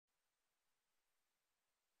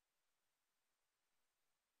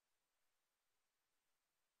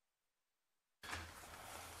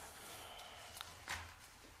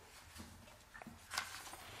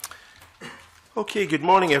Okay, good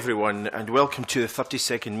morning everyone and welcome to the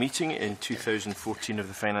 32nd meeting in 2014 of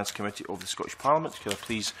the Finance Committee of the Scottish Parliament. Can I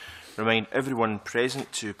please remind everyone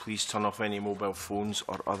present to please turn off any mobile phones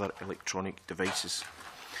or other electronic devices.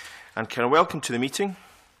 And can I welcome to the meeting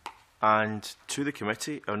and to the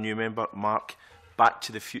committee our new member Mark Back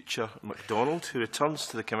to the Future MacDonald, who returns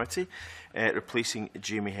to the committee, replacing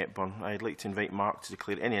Jamie Hepburn. I'd like to invite Mark to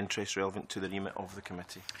declare any interest relevant to the remit of the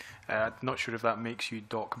committee. Not sure if that makes you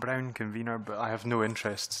Doc Brown, convener, but I have no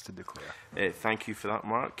interests to declare. Thank you for that,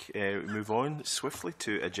 Mark. We move on swiftly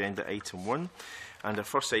to Agenda Item 1. And our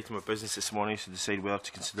first item of business this morning is to decide whether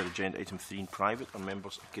to consider Agenda Item 3 in private. Are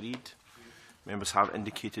members agreed? Members have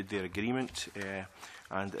indicated their agreement.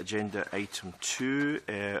 And Agenda Item 2,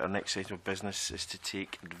 our next item of business, is to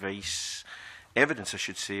take evidence,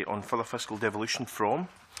 on further fiscal devolution from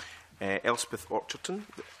Elspeth Orcharton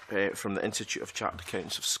from the Institute of Chartered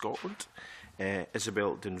Accountants of Scotland,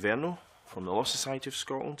 Isobel from the Law Society of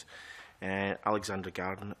Scotland, Alexander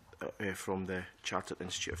Garden from the Chartered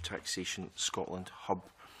Institute of Taxation Scotland Hub.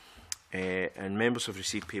 And members have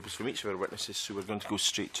received papers from each of our witnesses, so we're going to go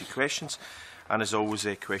straight to questions. And as always,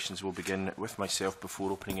 questions will begin with myself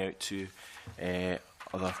before opening out to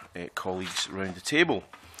other colleagues around the table.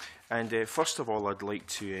 And first of all, I'd like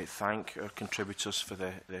to thank our contributors for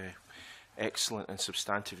the excellent and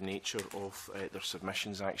substantive nature of their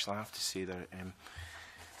submissions. Actually, I have to say there's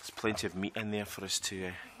plenty of meat in there for us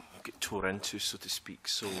to get tore into, so to speak.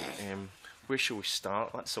 So where shall we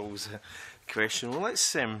start? That's always a question. Well,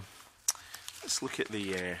 let's look at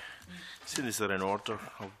the, as soon as they're in order,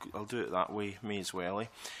 I'll do it that way, may as well.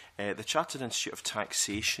 The Chartered Institute of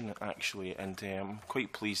Taxation, actually, and I'm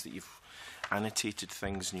quite pleased that you've annotated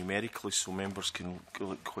things numerically so members can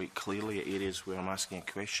look quite clearly at areas where I'm asking a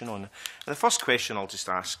question on. And the first question I'll just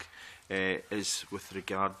ask is with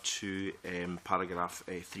regard to paragraph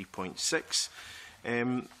 3.6.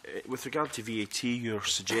 With regard to VAT, you're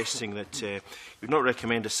suggesting that you would not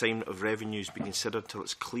recommend assignment of revenues be considered until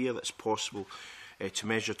it's clear that it's possible to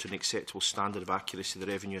measure to an acceptable standard of accuracy the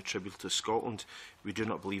revenue attributable to Scotland. We do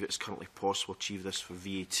not believe it is currently possible to achieve this for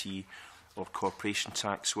VAT or corporation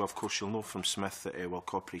tax. Well, of course, you'll know from Smith that while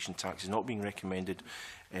corporation tax is not being recommended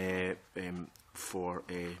for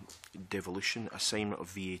devolution, assignment of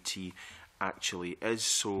VAT actually is.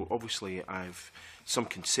 So obviously I've some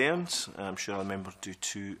concerns, I'm sure other members do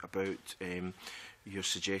too, about your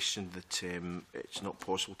suggestion that it's not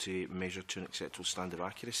possible to measure to an acceptable standard of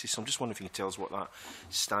accuracy. So I'm just wondering if you can tell us what that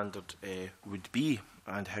standard would be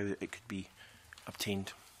and how it could be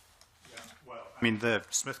obtained. I mean, the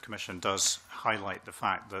Smith Commission does highlight the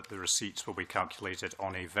fact that the receipts will be calculated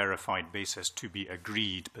on a verified basis to be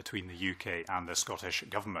agreed between the UK and the Scottish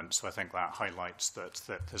Government. So I think that highlights that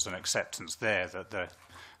there's an acceptance there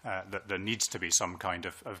that there needs to be some kind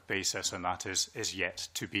of basis, and that is yet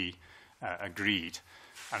to be agreed.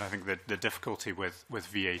 And I think that the difficulty with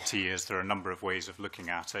VAT is there are a number of ways of looking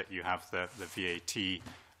at it. You have the VAT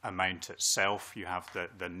amount itself, you have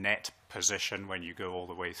the net position when you go all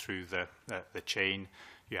the way through the chain,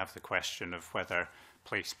 you have the question of whether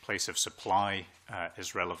place of supply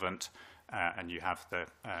is relevant, and you have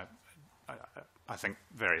I think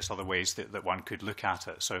various other ways that one could look at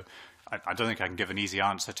it. So I don't think I can give an easy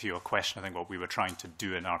answer to your question. I think what we were trying to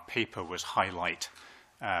do in our paper was highlight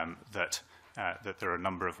that there are a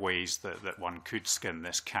number of ways that one could skin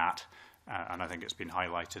this cat, and I think it's been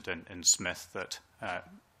highlighted in Smith that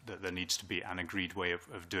there needs to be an agreed way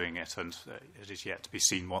of doing it, and it is yet to be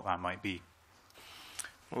seen what that might be.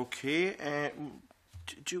 Okay.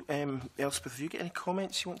 Elspeth, have you got any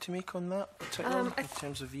comments you want to make on that, particularly in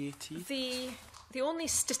terms of VAT? The only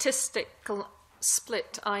statistical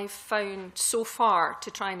split I've found so far to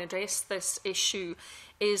try and address this issue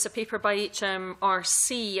is a paper by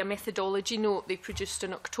HMRC, a methodology note they produced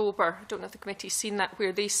in October. I don't know if the committee's seen that,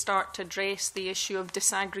 where they start to address the issue of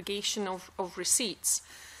disaggregation of receipts.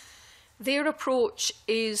 Their approach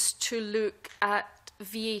is to look at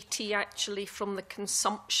VAT actually from the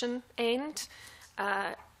consumption end.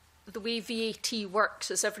 The way VAT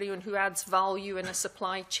works is everyone who adds value in a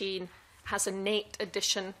supply chain has a net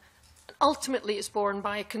addition. Ultimately, it's borne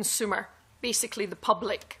by a consumer, basically the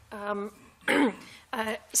public.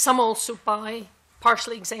 Some also by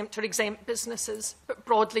partially exempt or exempt businesses, but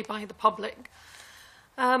broadly by the public.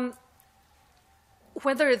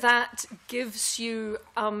 Whether that gives you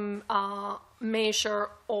a measure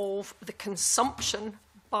of the consumption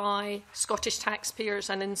by Scottish taxpayers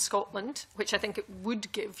and in Scotland, which I think it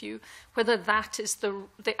would give you, whether that is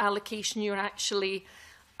the allocation you're actually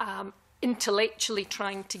intellectually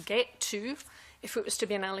trying to get to if it was to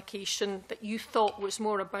be an allocation that you thought was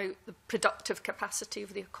more about the productive capacity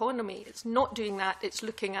of the economy. It's not doing that, it's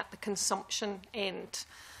looking at the consumption end.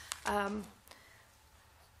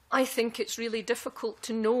 I think it's really difficult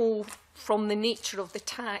to know from the nature of the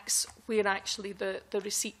tax where actually the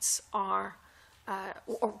receipts are,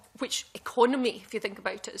 or which economy, if you think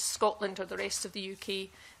about it, as Scotland or the rest of the UK,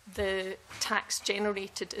 the tax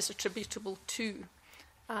generated is attributable to.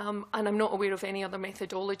 And I'm not aware of any other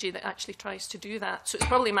methodology that actually tries to do that. So it's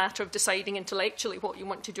probably a matter of deciding intellectually what you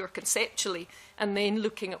want to do or conceptually, and then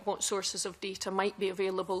looking at what sources of data might be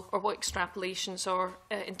available or what extrapolations or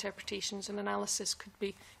interpretations and analysis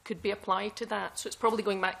could be applied to that. So it's probably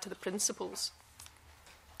going back to the principles.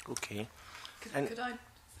 Okay.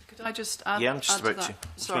 Could I just add? Yeah, I'm just about to. I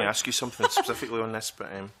was going to ask you something specifically on this, but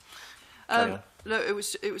no, it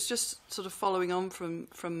was just sort of following on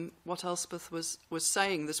from what Elspeth was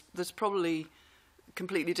saying. There's probably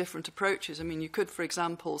completely different approaches. I mean, you could, for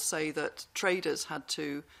example, say that traders had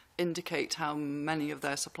to indicate how many of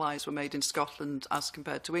their supplies were made in Scotland as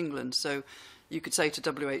compared to England. So you could say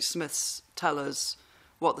to WH Smiths, tell us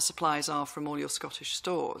what the supplies are from all your Scottish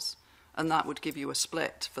stores, and that would give you a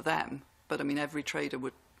split for them. But I mean, every trader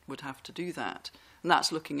would have to do that, and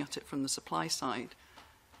that's looking at it from the supply side.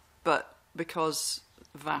 But because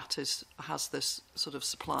VAT has this sort of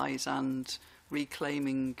supplies and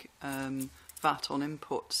reclaiming VAT on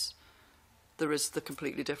inputs, there is the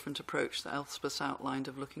completely different approach that Elspeth outlined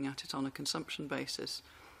of looking at it on a consumption basis.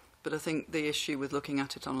 But I think the issue with looking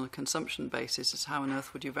at it on a consumption basis is how on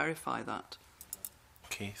earth would you verify that?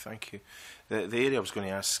 Okay, thank you. The area I was going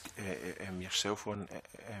to ask yourself on,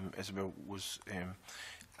 Isobel, was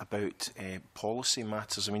about policy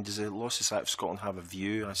matters. I mean, does the Law Society of Scotland have a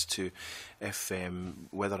view as to if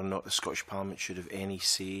whether or not the Scottish Parliament should have any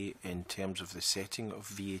say in terms of the setting of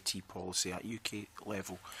VAT policy at UK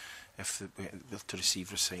level if they're to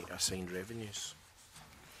receive assigned revenues?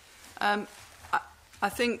 I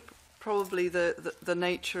think probably the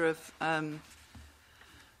nature of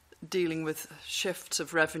dealing with shifts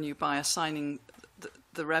of revenue by assigning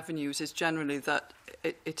the revenues is generally that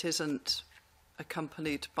it isn't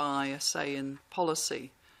accompanied by a say in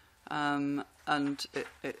policy, and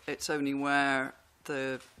it's only where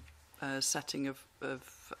the setting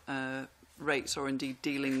of rates or indeed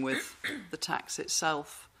dealing with the tax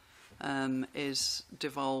itself is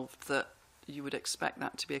devolved that you would expect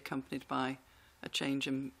that to be accompanied by a change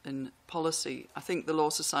in policy. I think the Law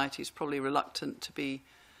Society is probably reluctant to be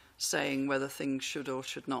saying whether things should or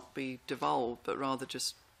should not be devolved, but rather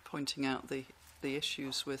just pointing out the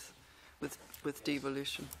issues with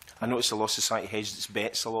devolution. I notice the Law Society hedged its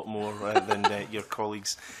bets a lot more than your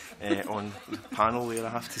colleagues on the panel there, I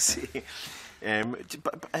have to say.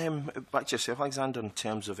 Back to yourself, Alexander, in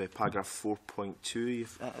terms of paragraph 4.2,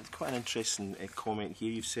 you've quite an interesting comment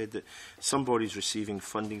here. You've said that some bodies receiving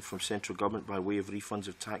funding from central government by way of refunds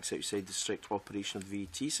of tax outside the strict operation of the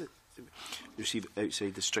VAT receive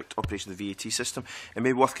outside the strict operation of the VAT system. It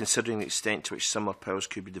may be worth considering the extent to which similar powers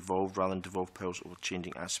could be devolved rather than devolve powers over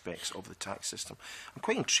changing aspects of the tax system. I'm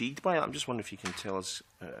quite intrigued by it. I'm just wondering if you can tell us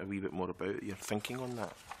a wee bit more about your thinking on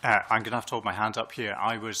that. I'm going to have to hold my hand up here.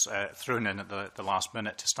 I was thrown in at the last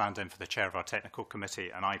minute to stand in for the chair of our technical committee,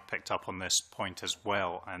 and I picked up on this point as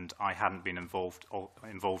well, and I hadn't been involved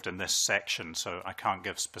in this section, so I can't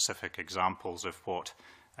give specific examples of what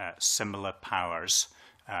similar powers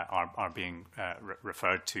are being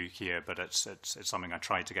referred to here, but it's something I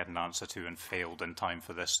tried to get an answer to and failed in time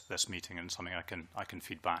for this meeting, and something I can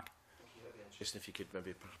feed back. Just if you could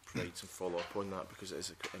maybe provide some follow-up on that, because it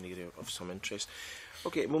is an area of some interest.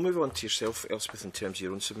 Okay, we'll move on to yourself, Elspeth, in terms of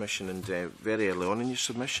your own submission. And very early on in your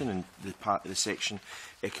submission, in the section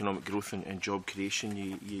economic growth and job creation,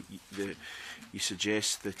 you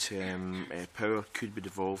suggest that power could be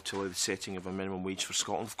devolved to allow the setting of a minimum wage for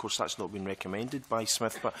Scotland. Of course, that's not been recommended by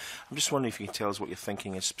Smith, but I'm just wondering if you can tell us what your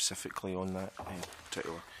thinking is specifically on that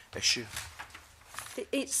particular issue.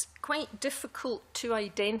 It's quite difficult to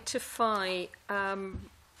identify, I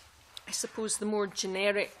suppose, the more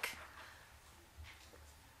generic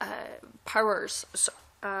powers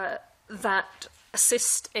that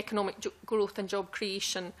assist economic growth and job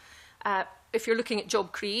creation. If you're looking at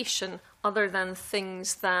job creation, other than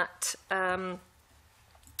things that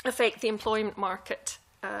affect the employment market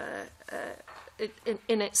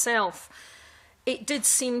in itself, it did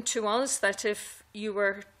seem to us that if you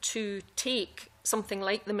were to take something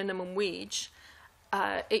like the minimum wage,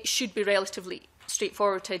 it should be relatively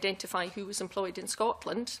straightforward to identify who was employed in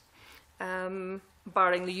Scotland,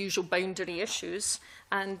 barring the usual boundary issues,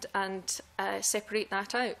 and separate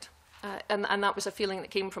that out. And that was a feeling that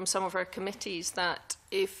came from some of our committees, that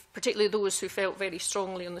if particularly those who felt very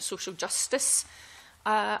strongly on the social justice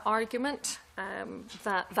argument,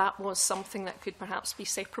 that was something that could perhaps be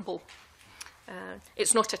separable.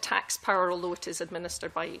 It's not a tax power, although it is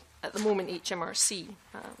administered by, at the moment, HMRC.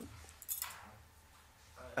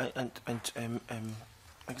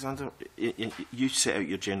 Alexander, you set out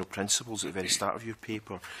your general principles at the very start of your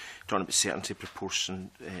paper, talking about certainty, proportionality,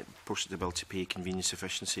 to pay, convenience,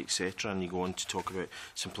 efficiency, etc., and you go on to talk about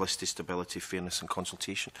simplicity, stability, fairness and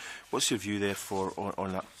consultation. What's your view, therefore,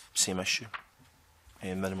 on that same issue,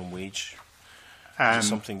 minimum wage? Is it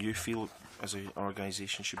something you feel, as an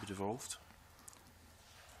organisation, should be devolved?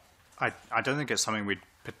 I don't think it's something we'd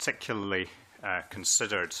particularly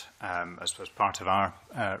considered as part of our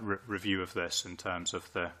review of this in terms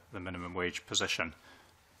of the minimum wage position.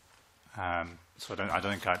 So I don't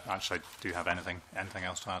think I actually do have anything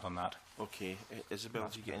else to add on that. Okay,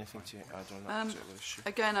 Isobel, do you get anything to add on that particular issue?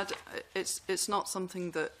 Again, it's not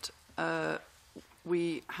something that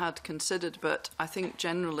we had considered, but I think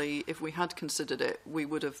generally, if we had considered it, we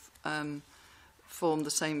would have formed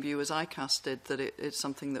the same view as ICAS did, that it's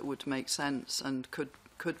something that would make sense and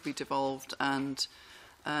could be devolved, and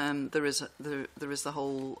there is the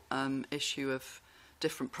whole issue of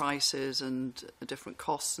different prices and different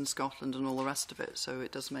costs in Scotland and all the rest of it. So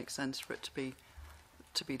it does make sense for it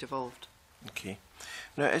to be devolved. Okay.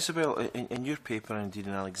 Now, Isobel, in your paper, and indeed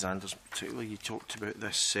in Alexander's particularly, you talked about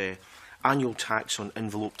this annual tax on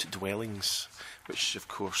enveloped dwellings, which, of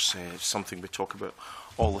course, is something we talk about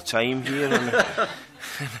all the time here in the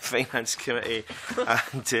Finance Committee.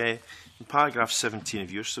 And in paragraph 17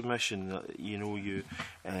 of your submission, you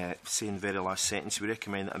say in the very last sentence, we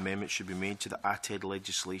recommend that amendments should be made to the ATED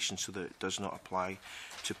legislation so that it does not apply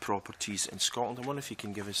to properties in Scotland. I wonder if you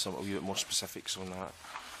can give us a wee bit more specifics on that.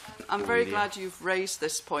 I'm very glad you've raised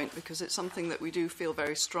this point, because it's something that we do feel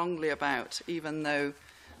very strongly about, even though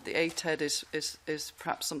the ATED is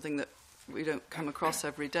perhaps something that we don't come across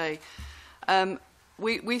every day.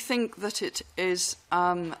 We think that it is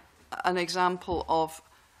an example of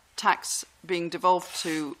tax being devolved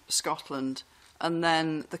to Scotland and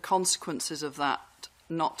then the consequences of that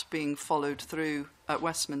not being followed through at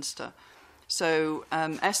Westminster. So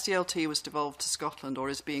SDLT was devolved to Scotland, or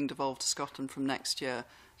is being devolved to Scotland from next year.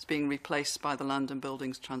 It's being replaced by the Land and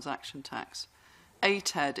Buildings Transaction Tax.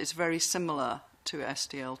 ATED is very similar to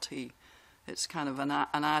SDLT. It's kind of an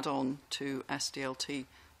add-on to SDLT,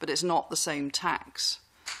 but it's not the same tax.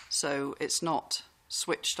 So it's not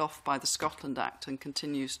switched off by the Scotland Act and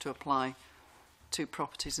continues to apply to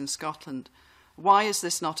properties in Scotland. Why is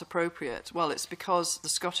this not appropriate? Well, it's because the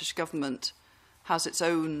Scottish Government has its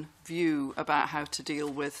own view about how to deal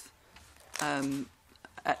with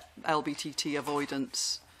LBTT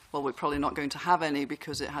avoidance. Well, we're probably not going to have any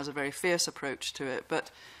because it has a very fierce approach to it, but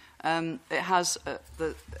it has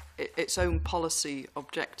its own policy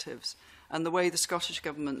objectives. And the way the Scottish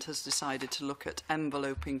Government has decided to look at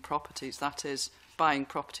enveloping properties, that is, buying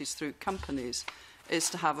properties through companies, is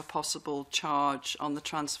to have a possible charge on the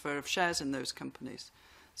transfer of shares in those companies.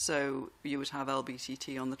 So you would have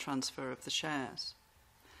LBTT on the transfer of the shares.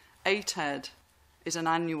 ATED is an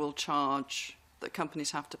annual charge that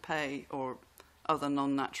companies have to pay, or other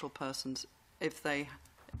non-natural persons,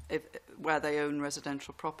 where they own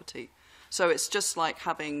residential property. So it's just like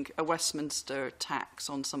having a Westminster tax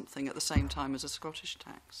on something at the same time as a Scottish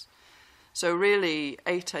tax. So really,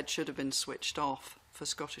 ATED should have been switched off for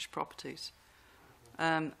Scottish properties.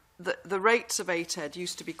 The rates of ATED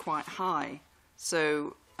used to be quite high,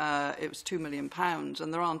 so it was £2 million,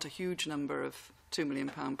 and there aren't a huge number of £2 million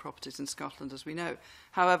properties in Scotland, as we know.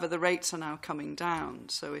 However, the rates are now coming down,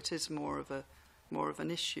 so it is more of an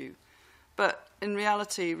issue. But in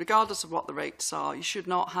reality, regardless of what the rates are, you should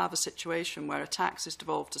not have a situation where a tax is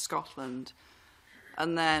devolved to Scotland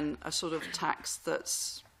and then a sort of tax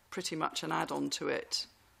that's pretty much an add-on to it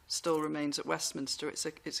still remains at Westminster. It's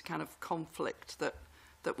a kind of conflict that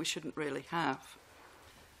we shouldn't really have.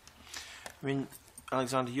 I mean,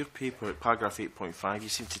 Alexander, your paper at paragraph 8.5, you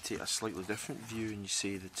seem to take a slightly different view, and you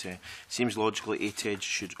say that it seems logically ATED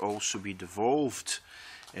should also be devolved,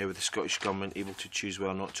 with the Scottish Government able to choose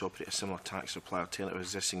whether or not to operate a similar tax or apply alternative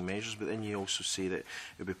existing measures. But then you also say that it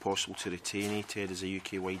would be possible to retain ATED as a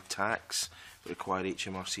UK-wide tax, but require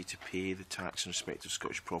HMRC to pay the tax in respect of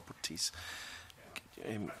Scottish properties.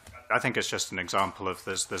 I think it's just an example of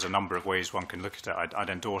there's a number of ways one can look at it. I'd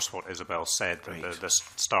endorse what Isobel said, that right. the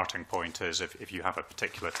starting point is if you have a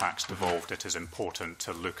particular tax devolved, it is important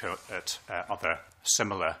to look at other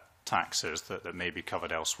similar taxes that may be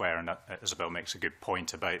covered elsewhere. And Isobel makes a good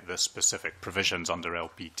point about the specific provisions under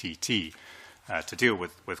LPTT to deal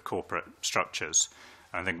with corporate structures.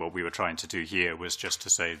 And I think what we were trying to do here was just to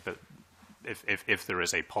say that if there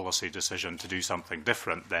is a policy decision to do something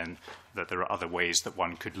different, then that there are other ways that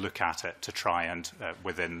one could look at it to try and,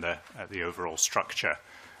 within the overall structure,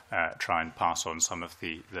 try and pass on some of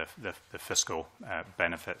the fiscal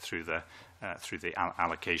benefit through the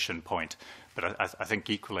allocation point. But I think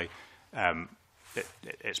equally,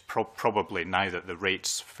 it's probably now that the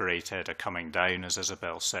rates for 8 Ed are coming down, as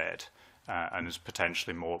Isobel said, and is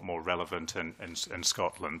potentially more relevant in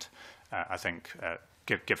Scotland. I think,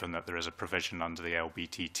 given that there is a provision under the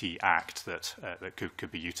LBTT Act that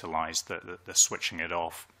could be utilised, that the switching it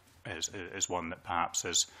off is one that perhaps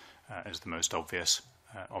is the most obvious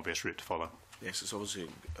route to follow. Yes, it's obviously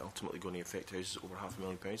ultimately going to affect houses over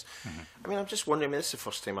 £500,000. I mean, I'm just wondering, I mean, this is the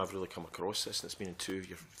first time I've really come across this, and it's been in 2 of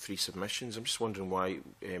your 3 submissions. I'm just wondering why,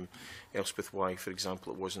 Elspeth, why, for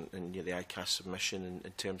example, it wasn't in the ICAS submission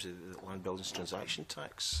in terms of the land buildings transaction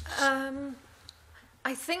tax?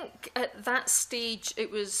 I think at that stage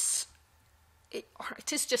it is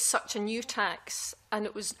just such a new tax, and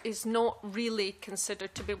is not really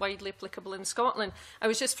considered to be widely applicable in Scotland. I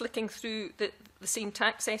was just flicking through the same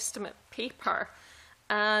tax estimate paper,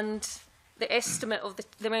 and the estimate of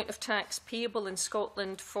the amount of tax payable in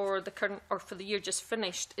Scotland for the current, or for the year just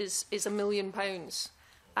finished, is £1 million.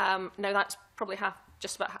 Now that's probably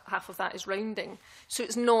just about half of that is rounding. So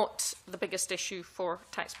it's not the biggest issue for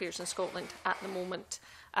taxpayers in Scotland at the moment.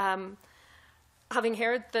 Having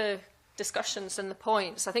heard the discussions and the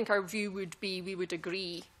points, I think our view would be we would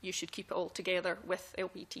agree you should keep it all together with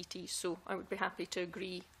LBTT. So I would be happy to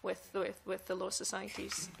agree with the Law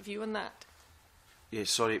Society's view on that. Yeah,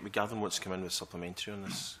 sorry, Gavin wants to come in with supplementary on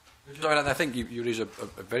this. Sorry, I think you raise a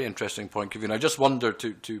very interesting point, Convener. I just wonder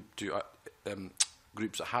to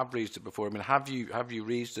groups that have raised it before. I mean, have you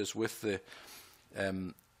raised this with the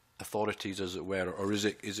authorities, as it were, or is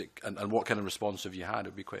it and what kind of response have you had? It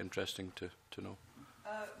would be quite interesting to know.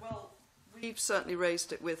 Well, we've certainly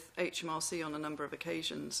raised it with HMRC on a number of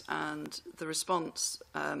occasions, and the response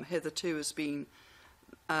hitherto has been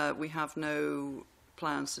we have no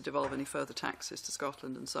plans to devolve any further taxes to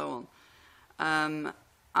Scotland and so on.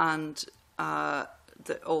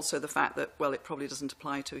 Also the fact that, well, it probably doesn't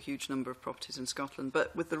apply to a huge number of properties in Scotland,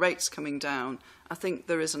 but with the rates coming down, I think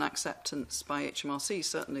there is an acceptance by HMRC,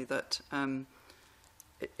 certainly, that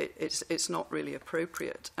it's not really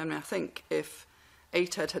appropriate. I mean, I think if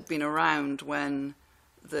 8 Ed had been around when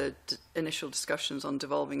the initial discussions on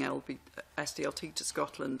devolving SDLT to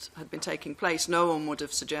Scotland had been taking place, no one would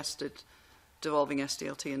have suggested devolving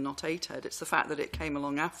SDLT and not 8 Ed. It's the fact that it came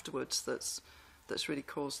along afterwards that's really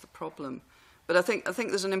caused the problem. But I think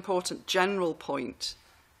there's an important general point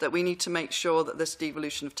that we need to make sure that this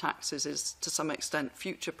devolution of taxes is to some extent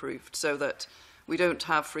future-proofed, so that we don't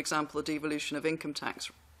have, for example, a devolution of income tax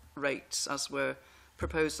rates as were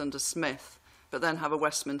proposed under Smith, but then have a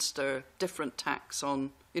Westminster different tax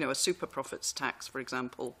on, a super profits tax, for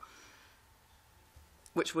example,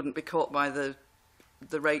 which wouldn't be caught by the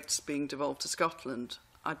rates being devolved to Scotland.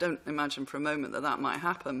 I don't imagine for a moment that might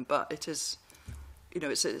happen, but it is.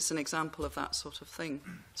 It's an example of that sort of thing.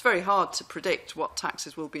 It's very hard to predict what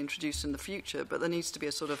taxes will be introduced in the future, but there needs to be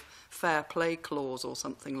a sort of fair play clause or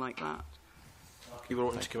something like that. You were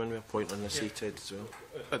wanting to come in with a point on this, 8 Ed, as well.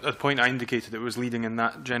 At the point I indicated, it was leading in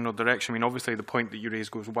that general direction. I mean, obviously the point that you raise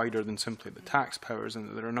goes wider than simply the tax powers,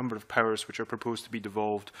 and there are a number of powers which are proposed to be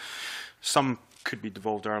devolved. Some could be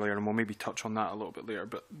devolved earlier, and we'll maybe touch on that a little bit later.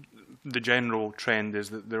 But the general trend is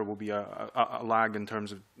that there will be a lag in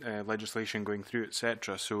terms of legislation going through,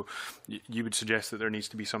 etc. So you would suggest that there needs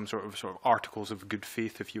to be some sort of articles of good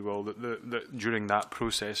faith, if you will, that during that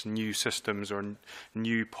process, new systems or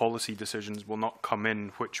new policy decisions will not come in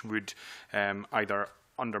which would either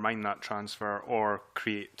undermine that transfer or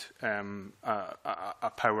create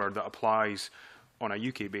a power that applies on a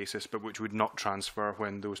UK basis, but which would not transfer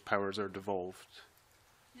when those powers are devolved.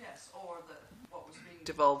 Yes, or that what was being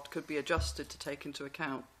devolved could be adjusted to take into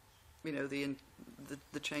account,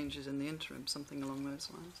 the changes in the interim, something along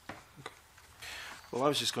those lines. Okay. Well, I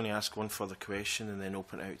was just going to ask one further question and then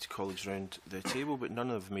open it out to colleagues around the table, but none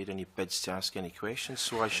have made any bids to ask any questions,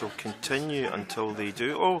 so I shall continue until they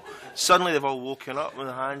do. Oh, suddenly they've all woken up and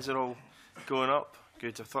the hands are all going up.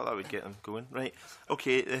 Good, I thought that would get them going. Right,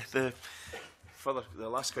 okay, the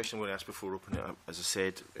last question I'm going to ask before opening it up, as I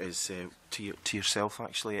said, is to yourself,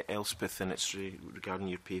 actually, Elspeth, and it's regarding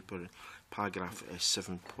your paper, paragraph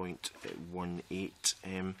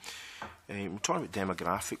 7.18. We're talking about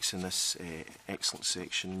demographics in this excellent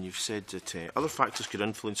section, and you've said that other factors could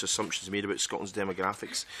influence assumptions made about Scotland's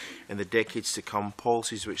demographics in the decades to come.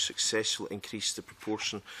 Policies which successfully increase the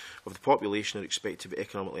proportion of the population are expected to be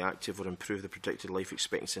economically active or improve the predicted life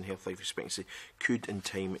expectancy and health life expectancy could in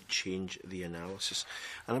time change the analysis.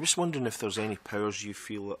 And I'm just wondering if there's any powers you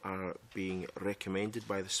feel are being recommended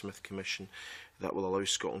by the Smith Commission that will allow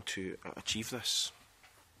Scotland to achieve this.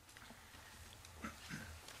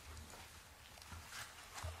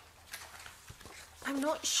 I'm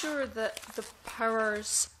not sure that the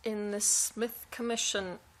powers in the Smith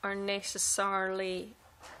Commission are necessarily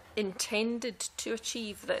intended to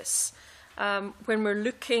achieve this. When we're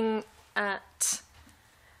looking at,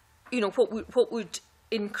 what would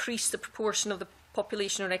increase the proportion of the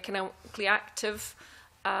population or economically active,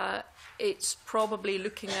 it's probably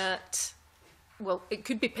looking at, well, it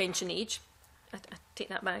could be pension age. I take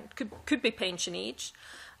that back. Could be pension age.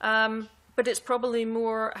 But it's probably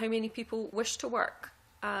more how many people wish to work.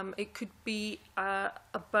 It could be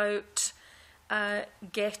about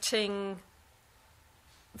getting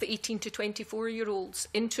the 18 to 24-year-olds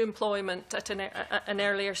into employment at an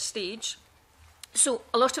earlier stage. So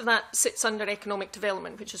a lot of that sits under economic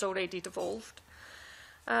development, which has already devolved.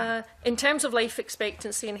 In terms of life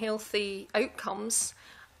expectancy and healthy outcomes,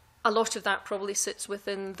 a lot of that probably sits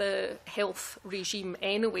within the health regime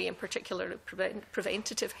anyway, in particular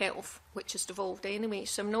preventative health, which has devolved anyway.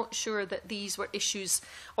 So I'm not sure that these were issues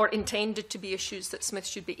or intended to be issues that Smith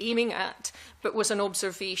should be aiming at, but was an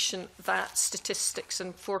observation that statistics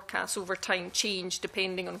and forecasts over time change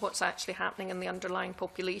depending on what's actually happening in the underlying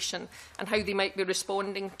population and how they might be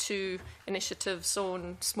responding to initiatives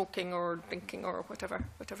on smoking or drinking or whatever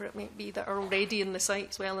it may be that are already in the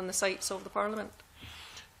sights, well in the sights of the Parliament.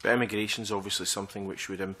 But immigration is obviously something which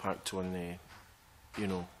would impact on,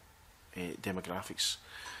 demographics.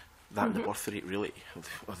 That and the birth rate, really,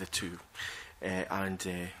 of the two.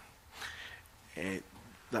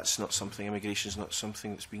 That's not something, immigration is not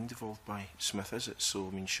something that's being devolved by Smith, is it? So,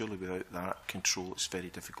 I mean, surely without that control, it's very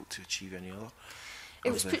difficult to achieve any other.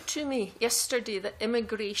 It was put to me yesterday that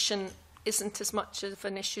immigration isn't as much of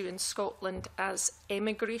an issue in Scotland as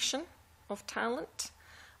emigration of talent.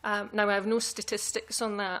 Now, I have no statistics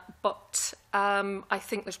on that, but I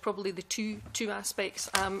think there's probably the two aspects.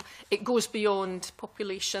 It goes beyond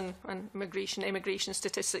population and immigration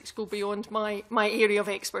statistics go beyond my area of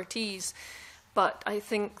expertise. But I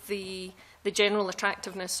think the general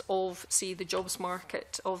attractiveness of, say, the jobs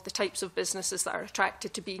market, of the types of businesses that are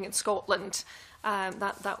attracted to being in Scotland,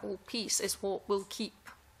 that whole piece is what will keep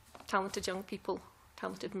talented young people,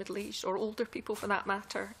 talented middle-aged or older people for that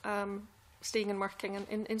matter, staying and working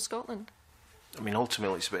in Scotland. I mean,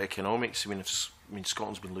 ultimately, it's about economics. I mean,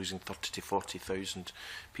 Scotland's been losing 30 to 40,000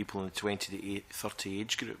 people in the 20 to 30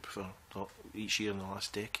 age group for each year in the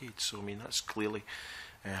last decade. So, I mean, that's clearly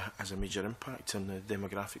has a major impact on the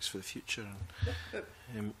demographics for the future.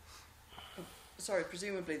 Sorry,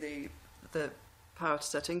 presumably the power to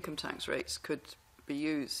set income tax rates could be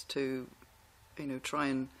used to, try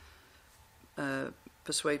and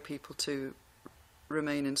persuade people to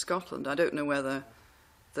remain in Scotland. I don't know whether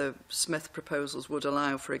the Smith proposals would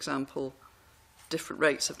allow, for example, different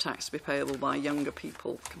rates of tax to be payable by younger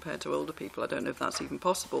people compared to older people. I don't know if that's even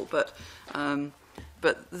possible, but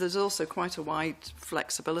there's also quite a wide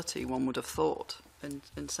flexibility, one would have thought,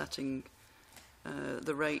 in setting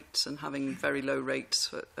the rates and having very low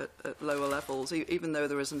rates at lower levels, even though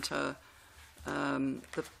there isn't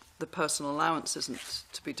the personal allowance isn't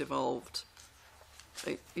to be devolved.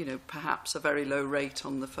 Perhaps a very low rate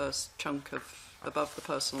on the first chunk of above the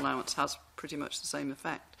personal allowance has pretty much the same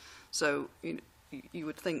effect. So you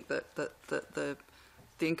would think that the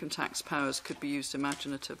income tax powers could be used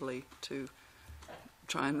imaginatively to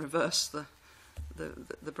try and reverse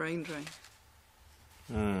the brain drain.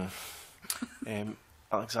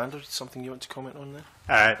 Alexander, something you want to comment on there?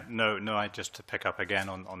 No. I just to pick up again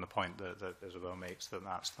on the point that Isobel makes,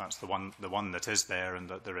 that's the one that is there, and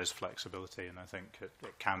that there is flexibility, and I think it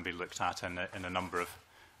can be looked at in a number of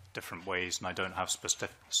different ways. And I don't have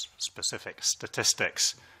specific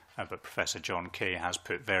statistics, but Professor John Kay has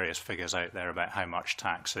put various figures out there about how much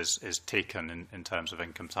tax is taken in terms of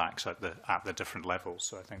income tax at the different levels.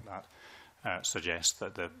 So I think that suggests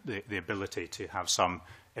that the ability to have some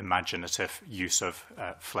imaginative use of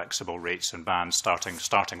flexible rates and bands starting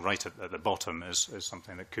right at the bottom is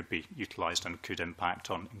something that could be utilised and could impact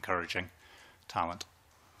on encouraging talent.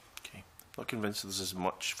 Okay. Not convinced there's as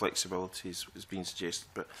much flexibility as being suggested,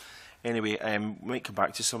 but Anyway, we might come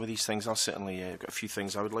back to some of these things. I'll certainly got a few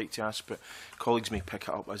things I would like to ask, but colleagues may pick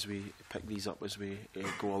these up as we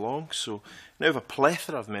go along. So now we have a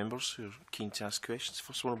plethora of members who are keen to ask questions.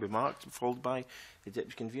 First one will be Mark, followed by the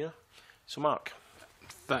Deputy Convener. So Mark.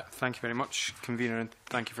 Thank you very much, Convener, and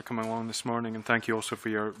thank you for coming along this morning, and thank you also for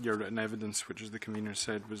your written evidence, which, as the Convener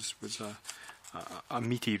said, was a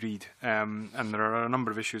meaty read. And there are a number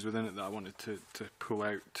of issues within it that I wanted to pull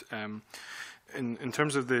out. In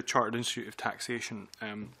terms of the Chartered Institute of Taxation,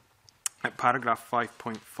 at paragraph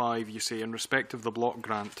 5.5, you say, in respect of the block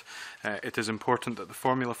grant, it is important that the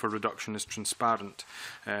formula for reduction is transparent.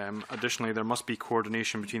 Additionally, there must be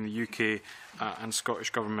coordination between the UK and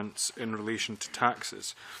Scottish governments in relation to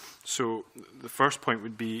taxes. So the first point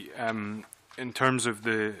would be, in terms of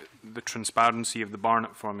the transparency of the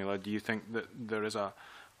Barnett formula, do you think that there is a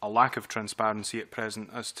lack of transparency at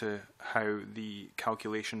present as to how the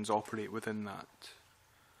calculations operate within that?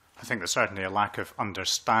 I think there's certainly a lack of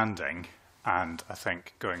understanding, and I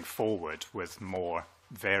think going forward with more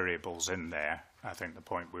variables in there, I think the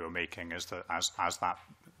point we were making is that as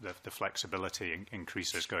the flexibility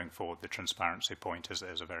increases going forward, the transparency point is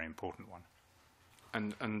a very important one.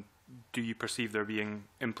 And do you perceive there being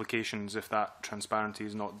implications if that transparency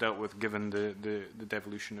is not dealt with, given the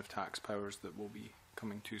devolution of tax powers that will be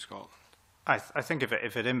coming to Scotland? I think if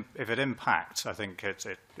it impacts, I think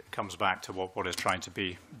it comes back to what is trying to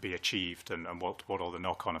be achieved and what all the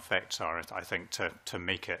knock-on effects are. I think to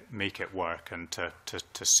make it work and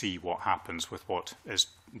to see what happens with what is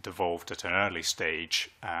devolved at an early stage,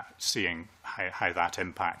 seeing how that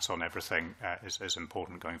impacts on everything is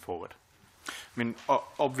important going forward. I mean,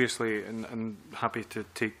 obviously, and happy to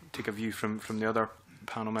take a view from the other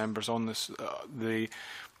panel members on this.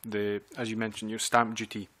 As you mentioned, your stamp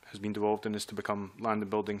duty has been devolved and is to become land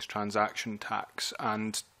and buildings transaction tax,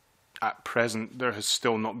 and at present there has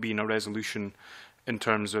still not been a resolution in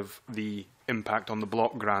terms of the impact on the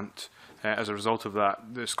block grant. As a result of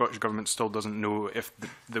that, the Scottish Government still doesn't know if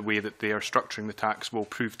the way that they are structuring the tax will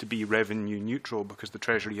prove to be revenue neutral, because the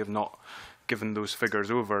Treasury have not given those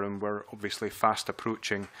figures over, and we're obviously fast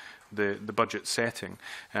approaching the budget setting.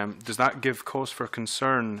 Does that give cause for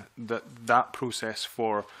concern that that process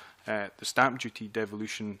for the stamp duty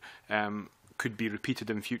devolution could be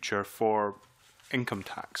repeated in future for income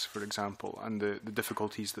tax, for example, and the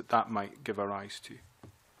difficulties that might give a rise to?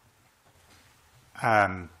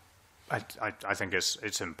 I think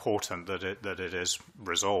it's important that it is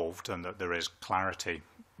resolved and that there is clarity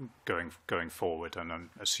going forward, and I'm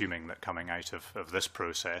assuming that coming out of this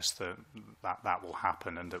process that will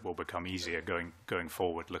happen, and it will become easier going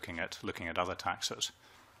forward, looking at other taxes.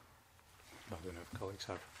 I don't know if colleagues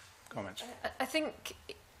have comments. I think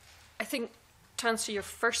to answer your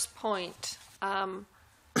first point,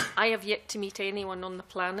 I have yet to meet anyone on the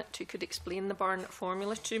planet who could explain the Barnett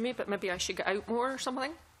formula to me, but maybe I should get out more or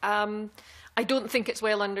something. I don't think it's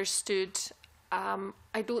well understood.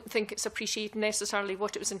 I don't think it's appreciated necessarily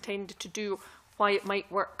what it was intended to do, why it might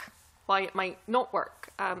work, why it might not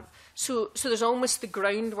work. So there's almost the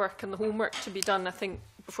groundwork and the homework to be done, I think,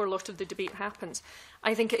 before a lot of the debate happens.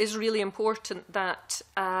 I think it is really important that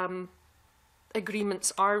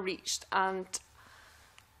agreements are reached and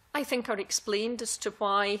I think are explained as to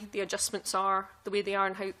why the adjustments are the way they are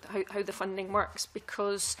and how the funding works.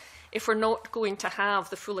 Because if we're not going to have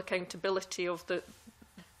the full accountability of the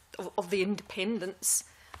independence,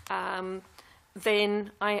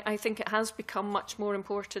 then I think it has become much more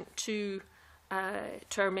important to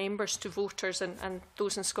our members, to voters and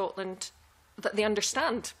those in Scotland, that they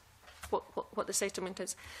understand what the settlement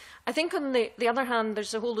is. I think on the other hand,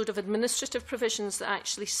 there's a whole load of administrative provisions that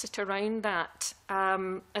actually sit around that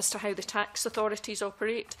as to how the tax authorities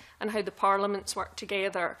operate and how the parliaments work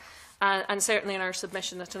together. And certainly in our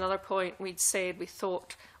submission at another point, we'd said we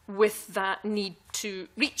thought with that need to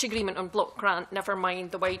reach agreement on block grant, never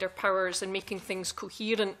mind the wider powers and making things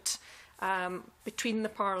coherent between the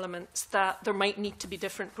parliaments, that there might need to be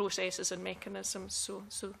different processes and mechanisms.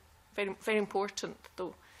 So very, very important,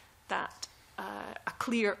 though, that a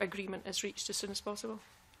clear agreement is reached as soon as possible.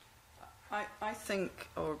 I think,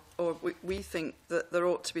 or we think that there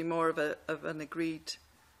ought to be more of an agreed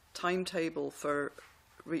timetable for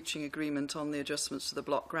reaching agreement on the adjustments to the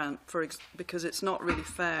block grant, because it's not really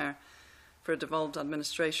fair for a devolved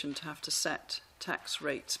administration to have to set tax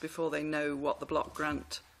rates before they know what the block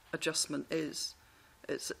grant adjustment is.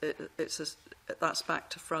 That's back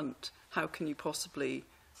to front. How can you possibly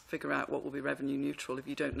figure out what will be revenue neutral if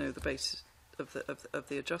you don't know the basis of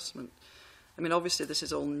the adjustment? I mean, obviously this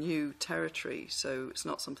is all new territory, so it's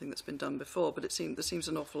not something that's been done before, but there seems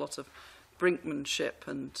an awful lot of brinkmanship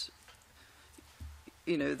and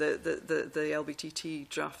you know, the LBTT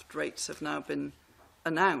draft rates have now been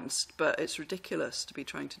announced, but it's ridiculous to be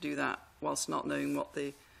trying to do that whilst not knowing what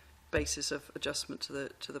the basis of adjustment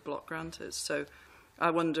to the block grant is. So I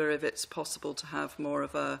wonder if it's possible to have more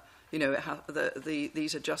of a, you know,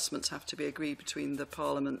 these adjustments have to be agreed between the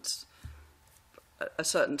Parliaments a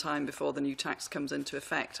certain time before the new tax comes into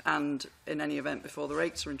effect, and in any event before the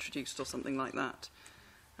rates are introduced or something like that.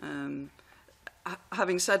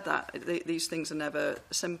 Having said that, these things are never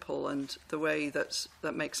simple, and the way that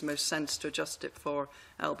makes the most sense to adjust it for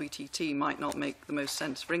LBTT might not make the most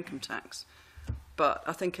sense for income tax. But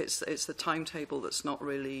I think it's the timetable that's not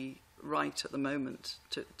really right at the moment,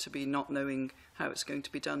 to be not knowing how it's going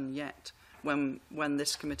to be done yet, when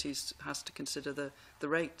this committee has to consider the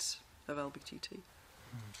rates of LBTT.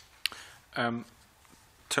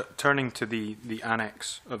 Turning to the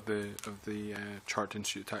annex of the Chartered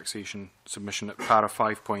Institute of Taxation submission at para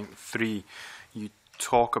 5.3, you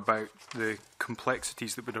talk about the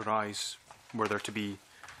complexities that would arise were there to be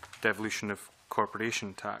devolution of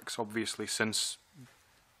corporation tax. Obviously, since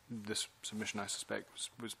this submission, I suspect,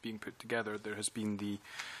 was being put together, there has been the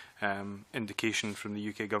indication from the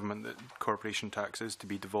UK government that corporation tax is to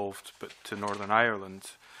be devolved, but to Northern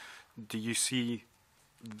Ireland. Do you see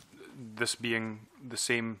this being the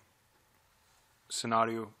same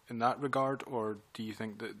scenario in that regard, or do you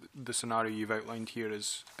think that the scenario you've outlined here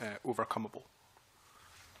is overcomable?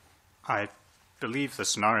 I believe the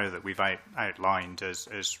scenario that we've outlined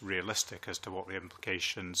is realistic as to what the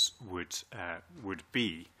implications would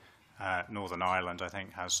be. Northern Ireland, I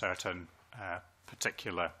think, has certain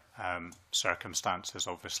particular circumstances,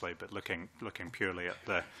 obviously, but looking purely at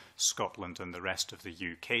the Scotland and the rest of the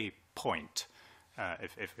UK point,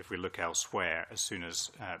 if we look elsewhere, as soon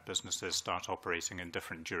as businesses start operating in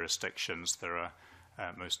different jurisdictions, there are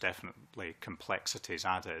most definitely complexities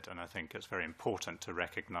added, and I think it's very important to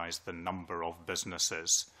recognise the number of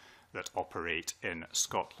businesses that operate in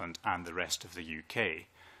Scotland and the rest of the UK,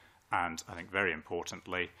 and I think very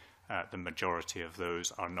importantly, the majority of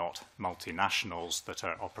those are not multinationals that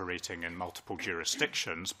are operating in multiple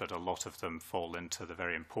jurisdictions, but a lot of them fall into the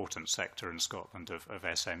very important sector in Scotland of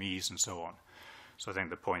SMEs and so on. So I think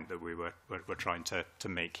the point that we're trying to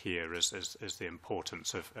make here is the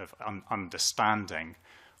importance of understanding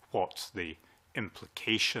what the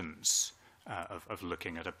implications of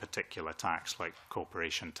looking at a particular tax like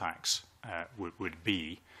corporation tax would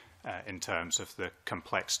be in terms of the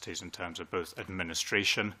complexities in terms of both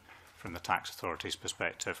administration from the tax authority's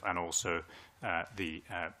perspective and also the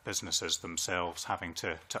businesses themselves having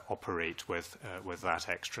to operate with that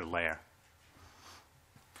extra layer.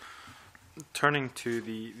 Turning to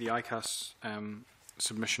the ICAS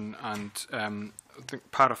submission and I think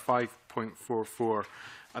para 5.44,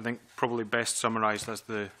 I think probably best summarised as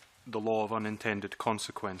the law of unintended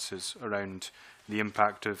consequences around the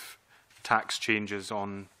impact of tax changes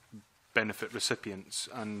on benefit recipients.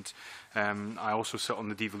 And I also sit on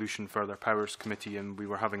the Devolution Further Powers Committee, and we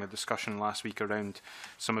were having a discussion last week around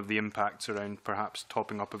some of the impacts around perhaps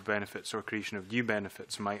topping up of benefits or creation of new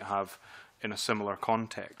benefits might have in a similar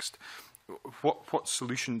context. What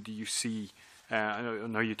solution do you see? I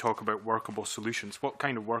know you talk about workable solutions. What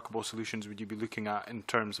kind of workable solutions would you be looking at in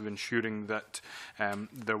terms of ensuring that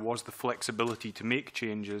there was the flexibility to make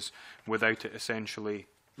changes without it essentially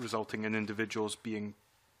resulting in individuals being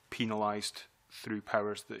penalised through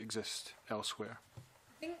powers that exist elsewhere?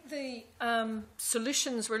 I think the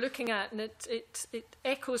solutions we're looking at, and it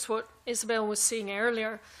echoes what Isobel was saying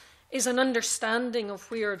earlier, is an understanding of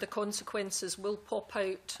where the consequences will pop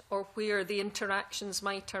out or where the interactions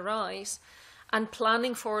might arise, and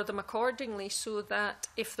planning for them accordingly, so that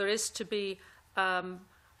if there is to be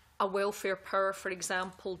a welfare power, for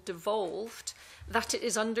example, devolved, that it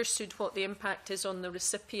is understood what the impact is on the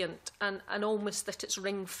recipient, and almost that it's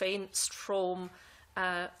ring-fenced from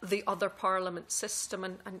the other Parliament system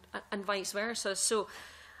and vice versa. So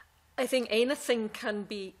I think anything can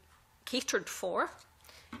be catered for,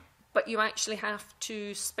 but you actually have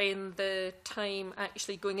to spend the time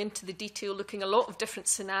actually going into the detail, looking at a lot of different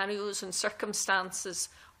scenarios and circumstances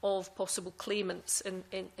of possible claimants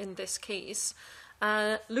in this case,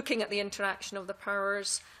 looking at the interaction of the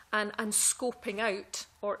powers and scoping out,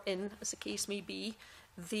 or in, as the case may be,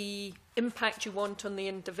 the impact you want on the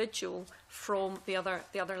individual from the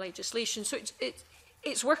other legislation. So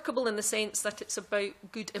it's workable in the sense that it's about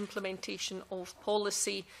good implementation of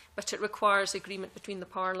policy, but it requires agreement between the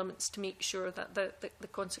parliaments to make sure that the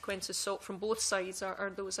consequences sought from both sides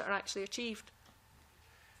are those that are actually achieved.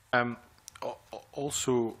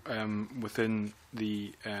 Also, within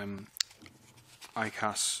the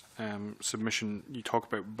ICAS submission, you talk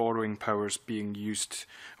about borrowing powers being used,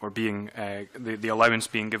 or being the allowance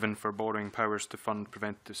being given for borrowing powers to fund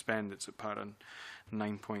preventative spend. It's at para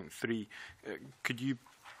 9.3. Do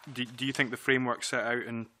you think the framework set out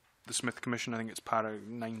in the Smith Commission, I think it's para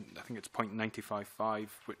 9, I think it's point 95.5,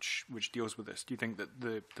 which deals with this. Do you think that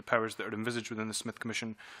the powers that are envisaged within the Smith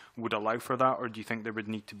Commission would allow for that, or do you think there would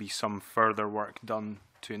need to be some further work done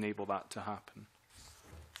to enable that to happen?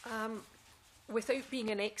 Without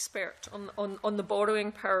being an expert on the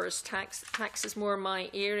borrowing powers, tax is more my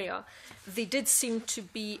area. They did seem to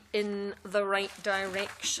be in the right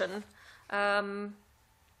direction.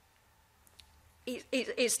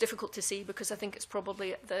 It's difficult to say, because I think it's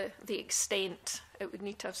probably at the extent. It would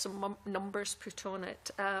need to have some numbers put on it.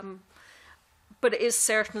 But it is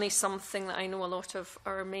certainly something that I know a lot of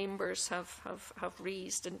our members have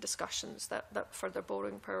raised in discussions, that further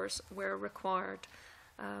borrowing powers were required.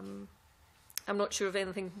 I'm not sure of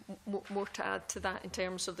anything more to add to that in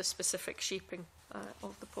terms of the specific shaping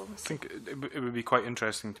of the policy. I think it would be quite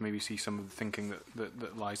interesting to maybe see some of the thinking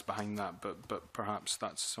that lies behind that, but perhaps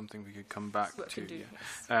that's something we could come back to.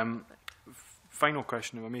 Yes. Final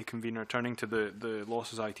question, if I may, Convener, turning to the Law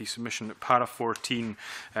Society submission at para 14,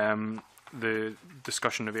 the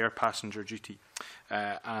discussion of air passenger duty.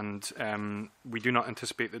 We do not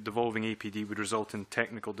anticipate that devolving APD would result in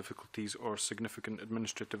technical difficulties or significant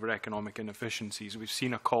administrative or economic inefficiencies. We've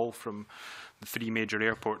seen a call from the 3 major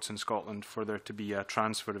airports in Scotland for there to be a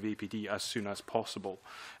transfer of APD as soon as possible.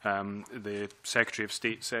 The Secretary of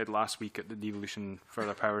State said last week at the Devolution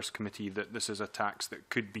Further Powers Committee that this is a tax that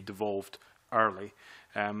could be devolved early.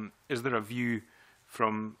 Is there a view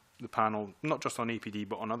from the panel, not just on APD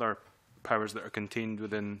but on other powers that are contained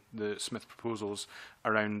within the Smith proposals,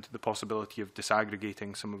 around the possibility of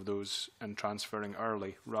disaggregating some of those and transferring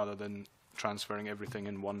early rather than transferring everything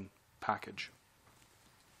in one package?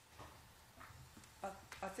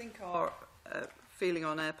 I think our feeling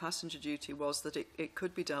on air passenger duty was that it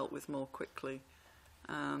could be dealt with more quickly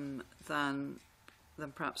than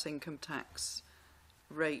perhaps income tax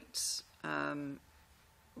rates,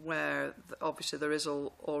 where obviously there is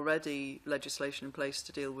already legislation in place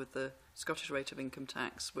to deal with the Scottish rate of income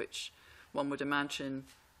tax, which one would imagine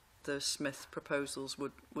the Smith proposals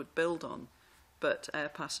would build on. But air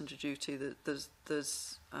passenger duty,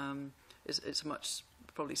 it's a much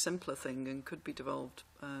probably simpler thing and could be devolved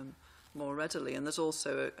more readily. And there's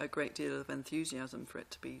also a great deal of enthusiasm for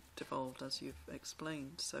it to be devolved, as you've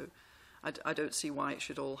explained. So I don't see why it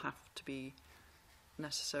should all have to be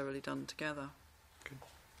necessarily done together. Okay.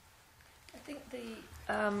 I think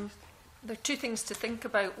there are 2 things to think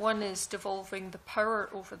about. One is devolving the power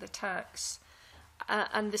over the tax,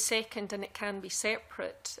 and the second, and it can be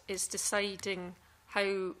separate, is deciding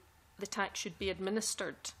how the tax should be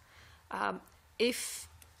administered. If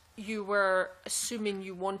you were assuming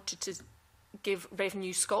you wanted to give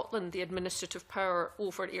Revenue Scotland the administrative power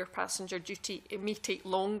over air passenger duty, it may take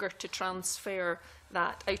longer to transfer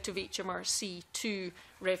that out of HMRC to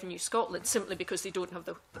Revenue Scotland, simply because they don't have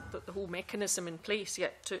the whole mechanism in place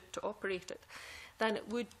yet to operate it, than it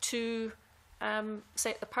would to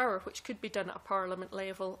set the power, which could be done at a Parliament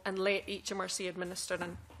level, and let HMRC administer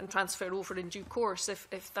and transfer over in due course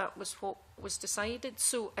if that was what was decided.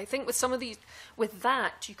 So I think with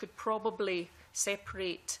that, you could probably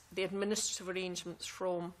separate the administrative arrangements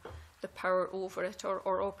from the power over it,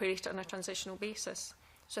 or operate it on a transitional basis.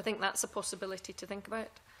 So I think that's a possibility to think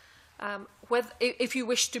about. If you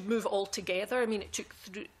wish to move all together, I mean, it took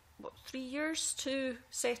 3 years to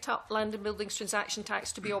set up Land and Buildings Transaction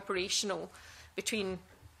Tax to be operational, between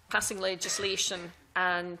passing legislation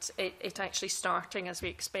and it actually starting, as we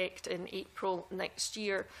expect, in April next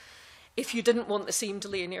year. If you didn't want the same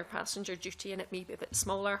delay in air passenger duty, and it may be a bit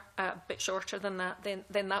smaller, a bit shorter than that,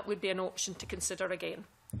 then that would be an option to consider again.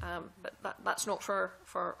 But that's not for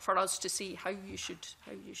us to see how you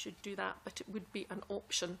should do that. But it would be an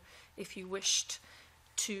option if you wished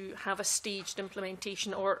to have a staged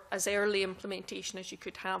implementation, or as early implementation as you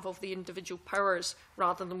could have of the individual powers,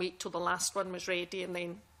 rather than wait till the last one was ready and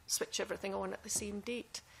then switch everything on at the same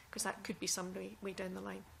date, because that could be some way down the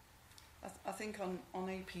line. I think on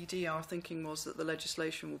APD, our thinking was that the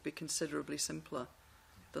legislation would be considerably simpler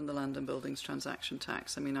than the Land and Buildings Transaction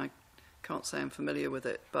Tax. I mean, I can't say I'm familiar with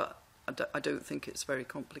it, but I don't think it's very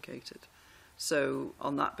complicated. So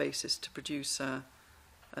on that basis, to produce an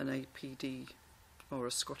APD or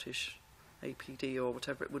a Scottish APD or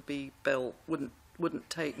whatever it would be bill wouldn't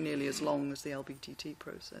take nearly as long as the LBTT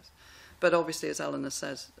process. But obviously, as Eleanor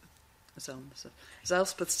says, as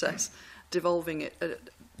Elspeth says, devolving it,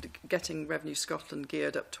 getting Revenue Scotland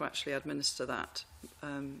geared up to actually administer that,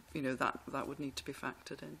 that would need to be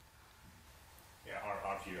factored in. Yeah,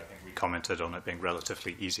 our view, I think we commented on it being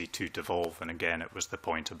relatively easy to devolve, and again, it was the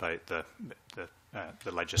point about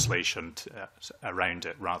the legislation around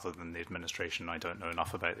it rather than the administration. I don't know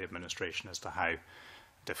enough about the administration as to how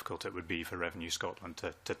difficult it would be for Revenue Scotland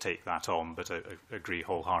to take that on, but I agree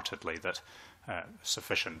wholeheartedly that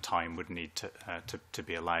sufficient time would need to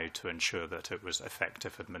be allowed to ensure that it was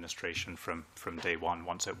effective administration from day one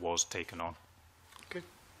once it was taken on. Good.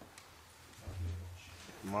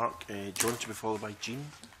 Mark, John to be followed by Jean.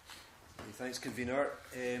 Thanks, Convener.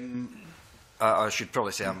 I should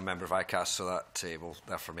probably say I'm a member of ICAS, so that will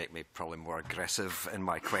therefore make me probably more aggressive in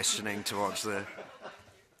my questioning towards the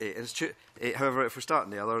Institute. However, if we start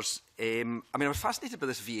in the others, I was fascinated by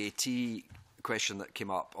this VAT question that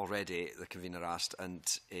came up already, the Convener asked, and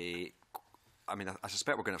I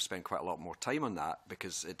suspect we're going to have to spend quite a lot more time on that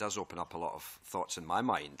because it does open up a lot of thoughts in my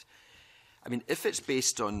mind. I mean, if it's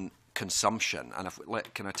based on consumption, and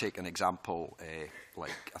can I take an example,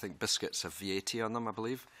 like I think biscuits have VAT on them, I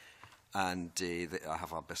believe, and I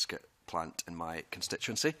have a biscuit plant in my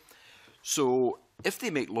constituency. So if they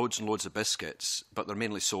make loads and loads of biscuits, but they're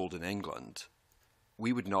mainly sold in England,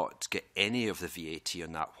 we would not get any of the VAT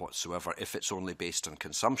on that whatsoever if it's only based on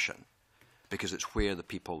consumption, because it's where the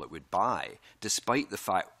people that would buy, despite the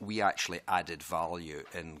fact we actually added value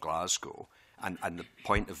in Glasgow. And the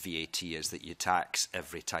point of VAT is that you tax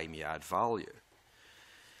every time you add value.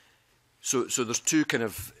 So there's two kind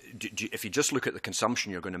of, if you just look at the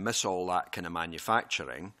consumption, you're going to miss all that kind of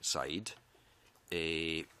manufacturing side.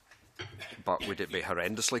 But would it be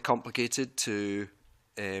horrendously complicated to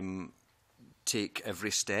take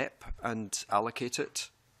every step and allocate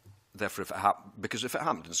it? Therefore, because if it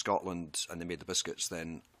happened in Scotland and they made the biscuits,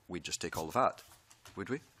 then we'd just take all of that,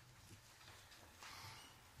 would we?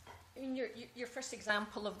 I mean, your first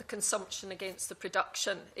example of the consumption against the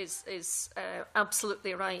production is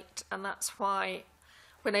absolutely right, and that's why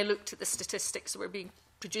when I looked at the statistics that were being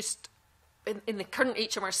produced in the current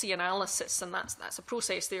HMRC analysis, and that's a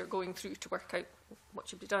process they're going through to work out what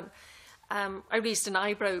should be done, I raised an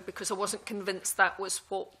eyebrow because I wasn't convinced that was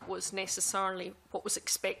what was necessarily what was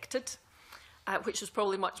expected, which was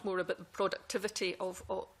probably much more about the productivity of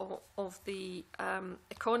the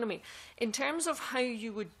economy. In terms of how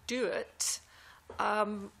you would do it,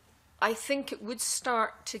 I think it would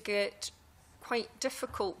start to get quite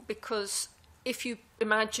difficult, because if you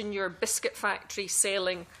imagine your biscuit factory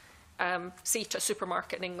selling, say, to a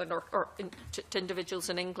supermarket in England or to individuals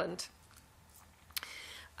in England,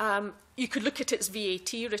 you could look at its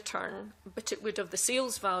VAT return, but it would have the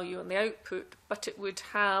sales value and the output, but it would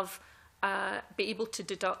have be able to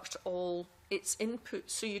deduct all its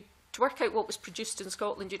inputs. So to work out what was produced in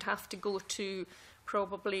Scotland, you'd have to go to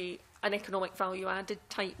probably an economic value added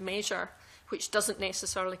type measure, which doesn't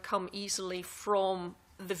necessarily come easily from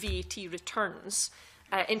the VAT returns.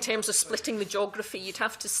 In terms of splitting the geography, you'd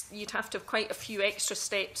have to have quite a few extra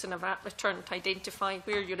steps in a VAT return to identify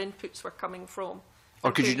where your inputs were coming from.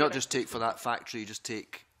 Or could you not just take for that factory, just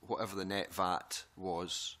take whatever the net VAT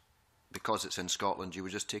was? Because it's in Scotland, you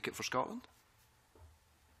would just take it for Scotland?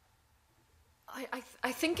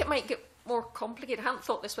 I think it might get more complicated. I hadn't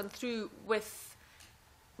thought this one through with,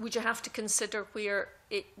 would you have to consider where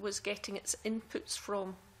it was getting its inputs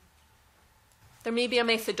from? There may be a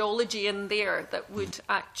methodology in there that would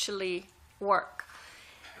actually work.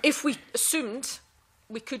 If we assumed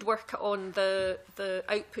we could work on the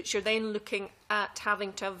outputs, you're then looking at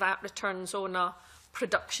having to have VAT returns on a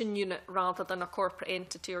production unit rather than a corporate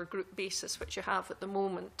entity or group basis, which you have at the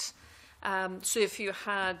moment. So if you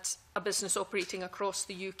had a business operating across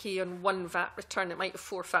the UK on one VAT return, it might have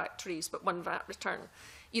 4 factories, but 1 VAT return.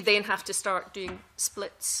 You then have to start doing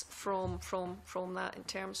splits from that in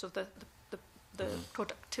terms of the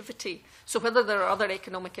productivity. So whether there are other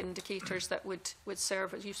economic indicators that would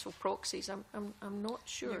serve as useful proxies, I'm not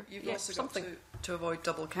sure. You've also got to avoid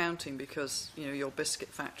double counting, because your biscuit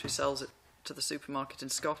factory sells it to the supermarket in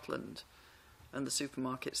Scotland, and the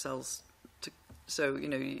supermarket sells to. So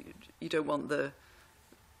you don't want the.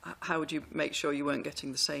 How would you make sure you weren't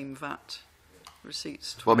getting the same VAT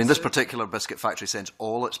receipts? Well, I mean, this particular biscuit factory sends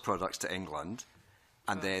all its products to England,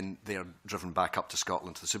 and then they're driven back up to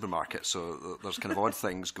Scotland to the supermarket. So there's kind of odd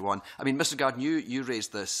things go on. I mean, Mr. Garden, you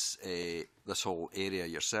raised this this whole area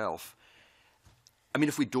yourself. I mean,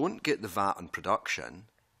 if we don't get the VAT on production,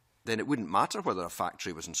 then it wouldn't matter whether a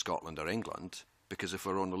factory was in Scotland or England, because if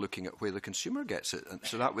we're only looking at where the consumer gets it. And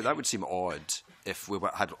so that would seem odd if we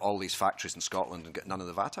had all these factories in Scotland and get none of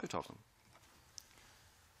the VAT out of them.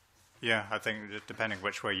 Yeah, I think depending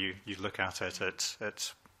which way you look at it,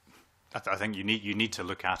 I think you need to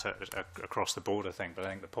look at it across the board. I think, but I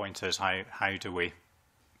think the point is how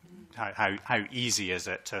easy is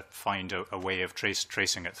it to find a way of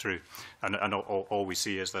tracing it through, and all we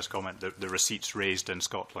see is this comment: the receipts raised in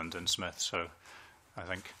Scotland and Smith. So I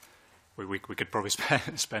think we could probably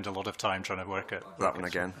spend a lot of time trying to work it. That one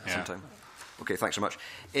again, sometime. Okay, thanks so much.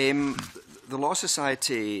 The Law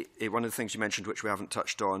Society, one of the things you mentioned, which we haven't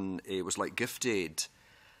touched on, was like gift aid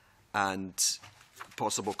and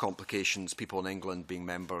possible complications, people in England being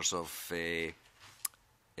members of the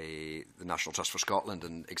National Trust for Scotland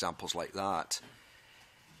and examples like that.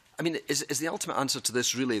 I mean, is the ultimate answer to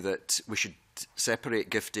this really that we should separate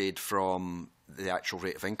gift aid from the actual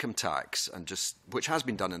rate of income tax, and just, which has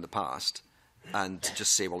been done in the past, and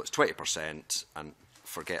just say, well, it's 20% and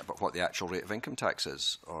forget about what the actual rate of income tax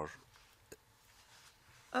is? Or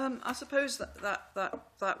I suppose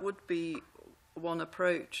that would be one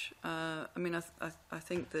approach. I mean, I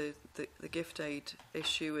think the gift aid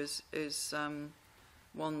issue is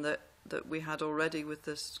one that we had already with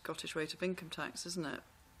the Scottish rate of income tax, isn't it?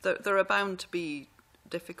 There are bound to be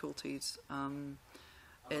difficulties.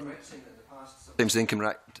 Sometimes the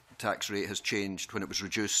income tax rate has changed when it was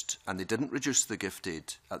reduced, and they didn't reduce the gift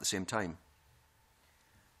aid at the same time.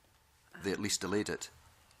 They at least delayed it.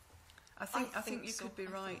 I think you could be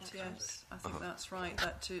right. Yes, I think that's right.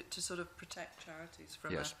 That to sort of protect charities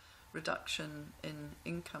from a reduction in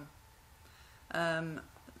income.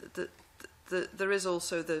 There is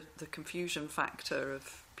also the confusion factor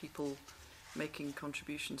of people making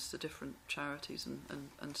contributions to different charities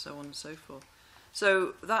and so on and so forth.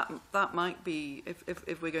 So that might be,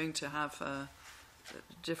 if we're going to have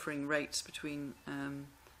differing rates between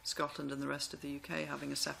Scotland and the rest of the UK,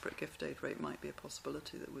 having a separate gift aid rate might be a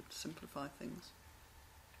possibility that would simplify things.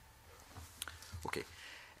 Okay,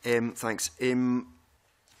 thanks.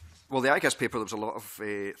 Well, the ICAS paper, there was a lot of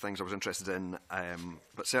things I was interested in,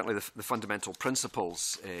 but certainly the fundamental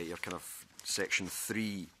principles, your kind of section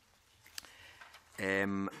 3.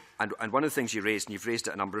 And one of the things you raised, and you've raised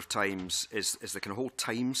it a number of times, is the kind of whole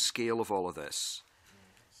time scale of all of this.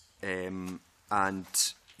 And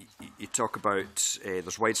you talk about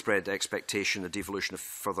there's widespread expectation the devolution of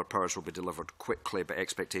further powers will be delivered quickly, but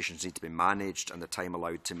expectations need to be managed and the time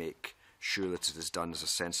allowed to make sure that it is done as a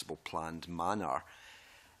sensible, planned manner.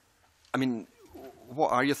 I mean,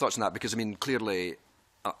 what are your thoughts on that? Because, I mean, clearly,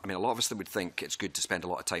 a lot of us would think it's good to spend a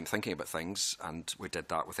lot of time thinking about things, and we did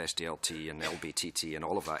that with SDLT and LBTT and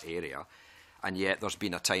all of that area, and yet there's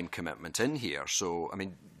been a time commitment in here. So, I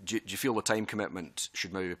mean, do you feel the time commitment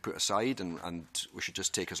should maybe be put aside and we should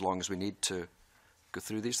just take as long as we need to go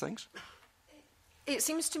through these things? It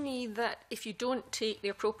seems to me that if you don't take the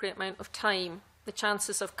appropriate amount of time, the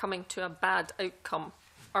chances of coming to a bad outcome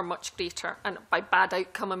are much greater. And by bad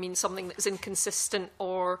outcome, I mean something that is inconsistent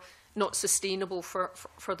or not sustainable for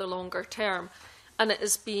the longer term. And it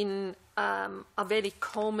has been a very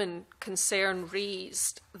common concern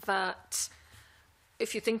raised that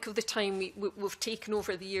if you think of the time we've taken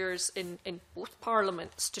over the years in both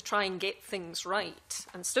parliaments to try and get things right,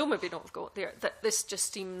 and still maybe not have got there, that this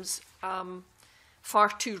just seems far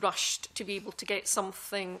too rushed to be able to get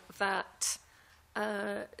something that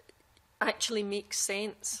actually makes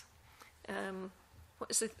sense. What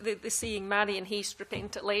is the saying, marry in haste,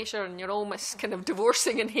 repent at leisure, and you're almost kind of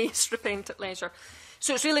divorcing in haste, repent at leisure.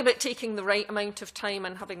 So it's really about taking the right amount of time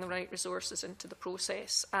and having the right resources into the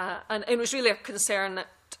process. And it was really a concern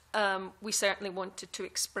that we certainly wanted to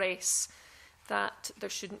express, that there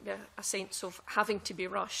shouldn't be a sense of having to be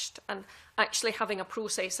rushed, and actually having a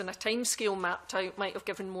process and a timescale mapped out might have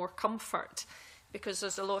given more comfort, because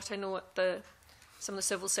there's a lot, I know, at some of the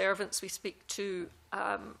civil servants we speak to,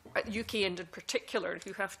 at UK end in particular,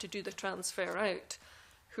 who have to do the transfer out,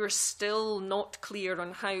 who are still not clear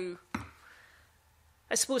on how,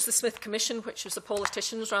 I suppose the Smith Commission, which was the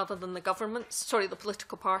politicians rather than the governments, the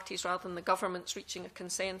political parties rather than the governments reaching a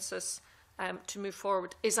consensus to move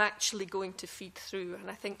forward, is actually going to feed through.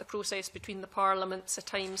 And I think the process between the parliaments, a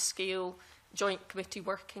time scale, joint committee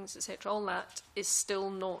workings, etc., all that is still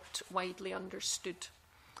not widely understood.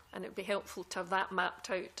 And it would be helpful to have that mapped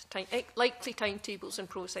out, likely timetables and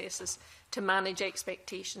processes to manage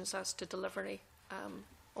expectations as to delivery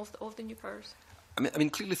of the new powers. I mean,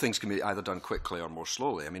 clearly things can be either done quickly or more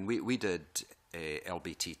slowly. I mean, we did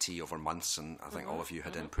LBTT over months, and I think all of you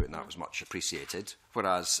had input, and that was much appreciated.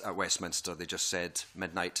 Whereas at Westminster, they just said,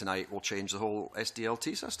 midnight tonight, we'll change the whole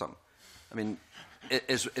SDLT system. I mean,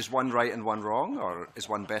 is one right and one wrong, or is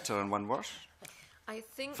one better and one worse? I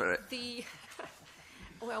think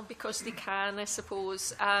Well, because they can, I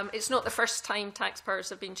suppose. It's not the first time tax powers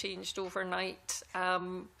have been changed overnight,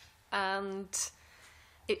 and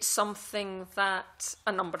it's something that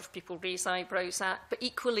a number of people raise eyebrows at. But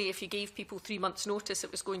equally, if you gave people 3 months' notice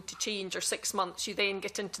it was going to change, or 6 months, you then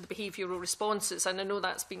get into the behavioural responses. And I know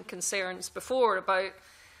that's been concerns before about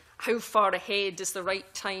how far ahead is the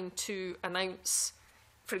right time to announce,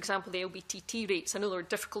 for example, the LBTT rates. I know there are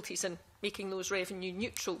difficulties in making those revenue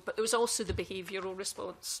neutral, but there was also the behavioural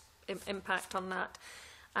response impact on that.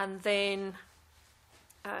 And then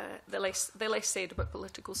the less said about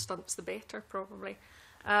political stunts, the better, probably.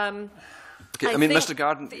 Okay, I mean, Mr.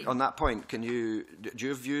 Garden, on that point, do you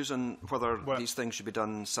have views on whether these things should be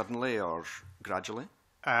done suddenly or gradually?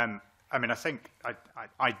 I mean, I think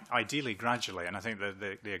ideally gradually, and I think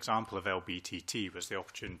the example of LBTT was the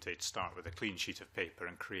opportunity to start with a clean sheet of paper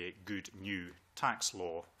and create good new tax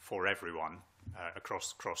law for everyone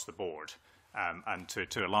across the board. And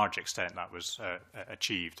to a large extent that was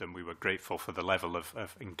achieved, and we were grateful for the level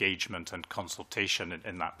of engagement and consultation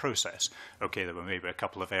in that process. Okay, there were maybe a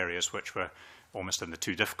couple of areas which were almost in the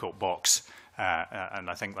too difficult box, and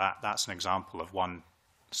I think that's an example of one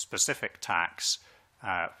specific tax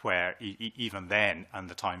where even then, and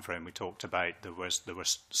the time frame we talked about, there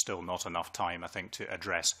was still not enough time, I think, to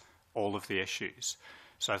address all of the issues.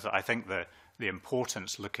 So I think the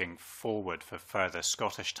importance looking forward for further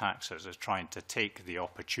Scottish taxes is trying to take the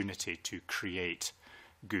opportunity to create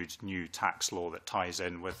good new tax law that ties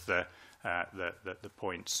in with the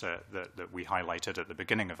points that we highlighted at the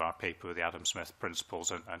beginning of our paper with the Adam Smith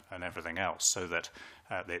principles and everything else, so that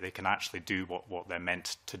they can actually do what they're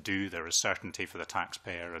meant to do. There is certainty for the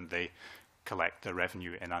taxpayer, and they collect the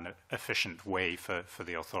revenue in an efficient way for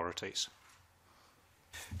the authorities.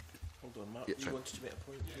 Hold on, Mark. Yeah, you wanted to make a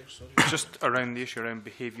point here, sorry. Just around the issue around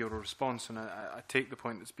behavioural response, and I take the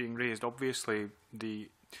point that's being raised. Obviously, the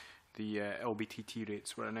LBTT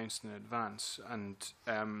rates were announced in advance, and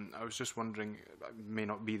I was just wondering, it may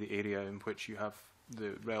not be the area in which you have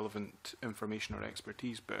the relevant information or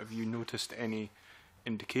expertise, but have you noticed any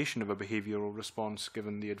indication of a behavioural response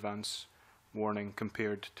given the advance warning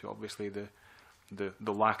compared to obviously the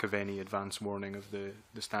lack of any advance warning of the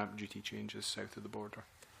stamp duty changes south of the border?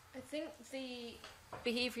 I think the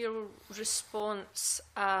behavioural response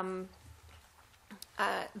I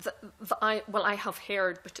have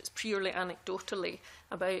heard, but it's purely anecdotally,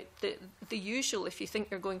 about the usual. If you think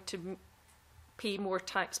you're going to pay more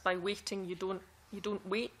tax by waiting, you don't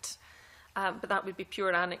wait. But that would be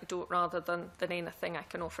pure anecdote rather than anything I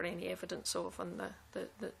can offer any evidence of on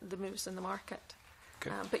the moves in the market.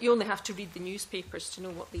 Okay. But you only have to read the newspapers to know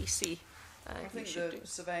what they say. I think the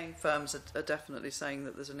surveying firms are definitely saying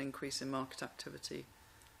that there's an increase in market activity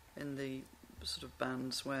in the sort of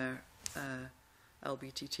bands where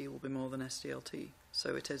LBTT will be more than SDLT.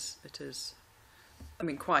 So it is. I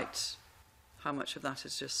mean, quite how much of that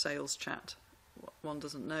is just sales chat, one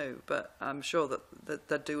doesn't know. But I'm sure that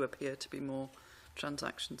there do appear to be more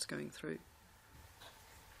transactions going through.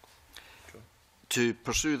 To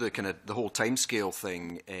pursue the whole timescale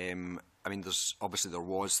thing, I mean, there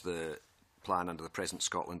was the plan under the present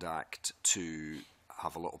Scotland Act to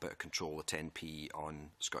have a little bit of control of 10p on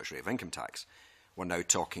Scottish rate of income tax. We're now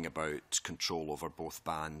talking about control over both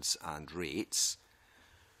bands and rates.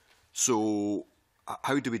 So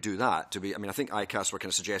how do we do that? I mean, I think ICAS were kind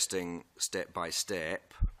of suggesting step by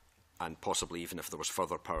step, and possibly even if there was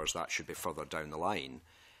further powers, that should be further down the line.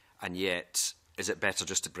 And yet, is it better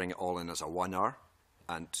just to bring it all in as a one-hour?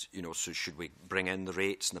 And, so should we bring in the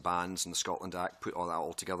rates and the bands and the Scotland Act, put all that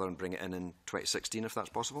all together and bring it in 2016, if that's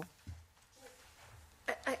possible?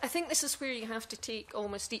 I think this is where you have to take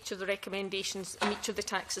almost each of the recommendations and each of the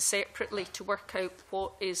taxes separately to work out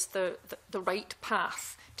what is the right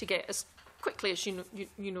path to get, as quickly as you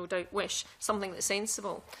no doubt wish, something that's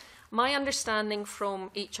sensible. My understanding from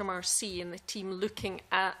HMRC and the team looking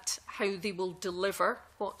at how they will deliver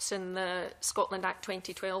what's in the Scotland Act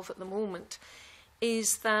 2012 at the moment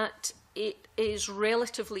is that it is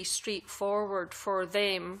relatively straightforward for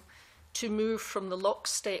them to move from the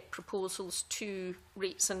lockstep proposals to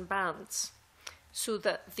rates and bands, so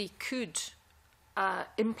that they could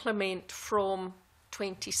implement from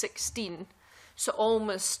 2016, so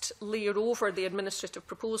almost layer over the administrative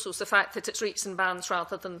proposals the fact that it's rates and bands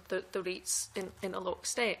rather than the rates in a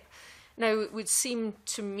lockstep. Now, it would seem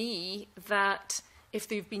to me that if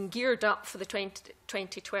they've been geared up for the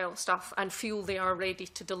 2012 stuff and feel they are ready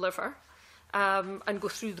to deliver and go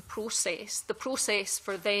through the process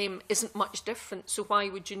for them isn't much different. So why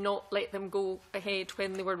would you not let them go ahead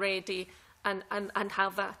when they were ready and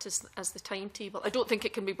have that as the timetable? I don't think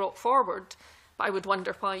it can be brought forward, but I would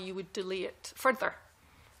wonder why you would delay it further.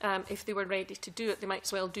 if they were ready to do it, they might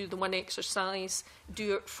as well do the one exercise,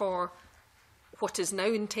 do it for what is now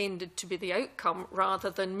intended to be the outcome, rather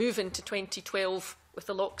than move into 2012 with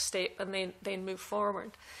a lockstep and then move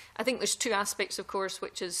forward. I think there's two aspects, of course,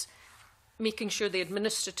 which is making sure the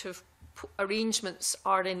administrative arrangements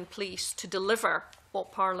are in place to deliver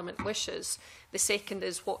what Parliament wishes. The second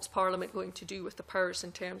is, what's Parliament going to do with the powers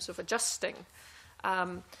in terms of adjusting?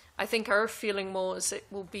 I think our feeling was it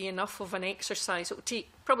will be enough of an exercise. It will take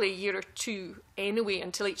probably a year or two anyway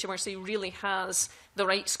until HMRC really has the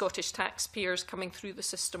right Scottish taxpayers coming through the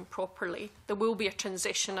system properly. There will be a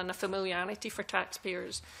transition and a familiarity for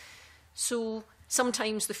taxpayers. So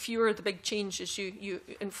sometimes the fewer the big changes you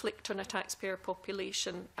inflict on a taxpayer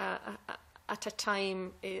population at a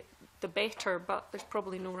time, the better, but there's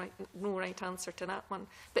probably no right answer to that one.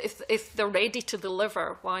 But if they're ready to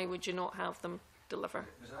deliver, why would you not have them deliver?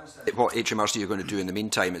 What HMRC are going to do in the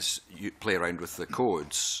meantime is you play around with the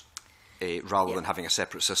codes rather than having a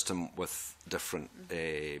separate system with different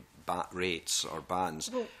rates or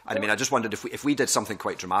bands. Well, and I mean, I just wondered if we did something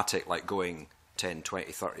quite dramatic like going 10,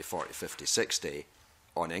 20, 30, 40, 50, 60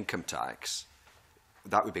 on income tax,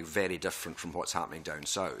 that would be very different from what's happening down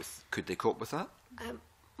south. Could they cope with that?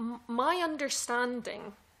 My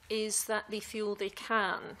understanding is that they feel they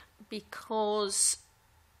can, because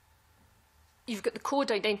you've got the code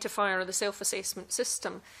identifier of the self-assessment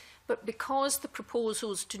system, but because the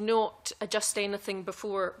proposals do not adjust anything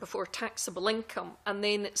before taxable income, and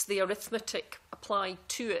then it's the arithmetic applied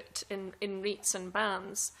to it in rates and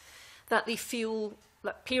bands, that they feel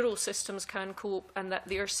that payroll systems can cope and that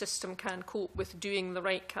their system can cope with doing the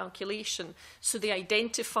right calculation. So the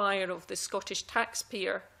identifier of the Scottish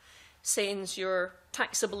taxpayer sends your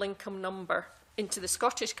taxable income number into the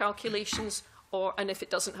Scottish calculations, and if it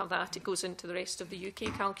doesn't have that, it goes into the rest of the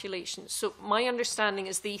UK calculations. So my understanding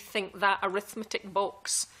is they think that arithmetic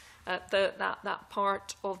box, that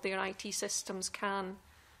part of their IT systems can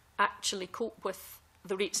actually cope with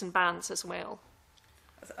the rates and bands as well.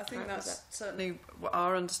 I think that's certainly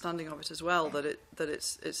our understanding of it as well. That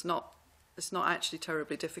it's not actually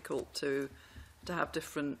terribly difficult to have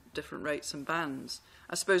different rates and bands.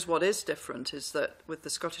 I suppose what is different is that with the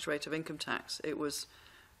Scottish rate of income tax, it was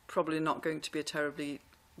probably not going to be a terribly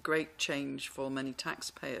great change for many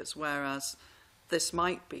taxpayers, whereas this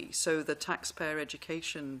might be. So the taxpayer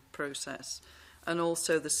education process, and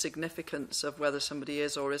also the significance of whether somebody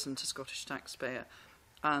is or isn't a Scottish taxpayer,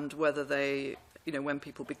 and whether they, you know, when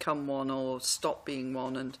people become one or stop being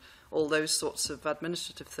one, and all those sorts of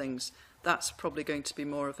administrative things, that's probably going to be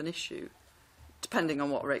more of an issue, depending on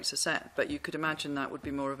what rates are set. But you could imagine that would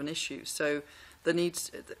be more of an issue. So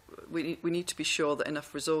we need to be sure that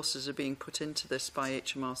enough resources are being put into this by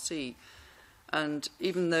HMRC. And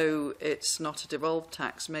even though it's not a devolved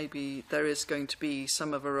tax, maybe there is going to be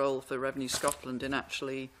some of a role for Revenue Scotland in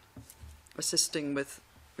actually assisting with,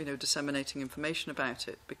 you know, disseminating information about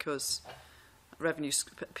it, because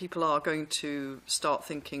people are going to start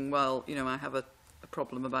thinking, well, you know, I have a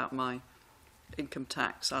problem about my income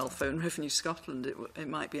tax, I'll phone Revenue Scotland. It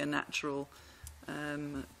might be a natural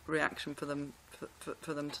reaction for them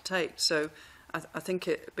to take. So I think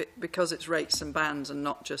because it's rates and bands and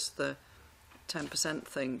not just the 10%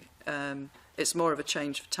 thing, it's more of a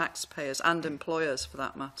change for taxpayers and employers for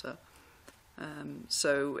that matter.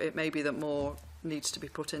 So it may be that more needs to be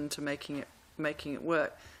put into making it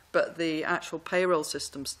work. But the actual payroll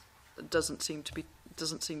systems doesn't seem to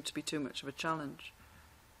be too much of a challenge.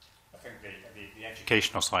 I think the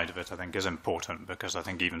educational side of it, I think, is important, because I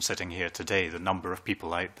think even sitting here today, the number of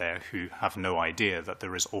people out there who have no idea that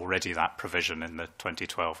there is already that provision in the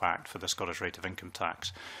 2012 Act for the Scottish rate of income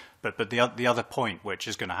tax. But the other point, which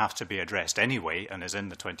is going to have to be addressed anyway, and is in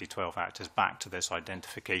the 2012 Act, is back to this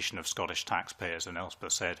identification of Scottish taxpayers. And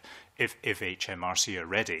Elspeth said, if HMRC are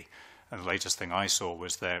ready. And the latest thing I saw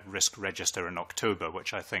was their risk register in October,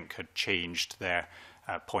 which I think had changed their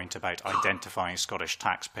point about identifying Scottish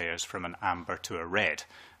taxpayers from an amber to a red.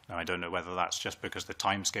 Now, I don't know whether that's just because the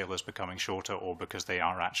timescale is becoming shorter, or because they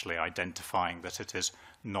are actually identifying that it is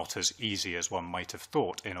not as easy as one might have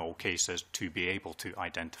thought in all cases to be able to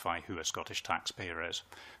identify who a Scottish taxpayer is.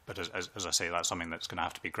 But as I say, that's something that's going to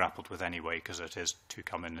have to be grappled with anyway, because it is to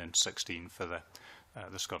come in 16 for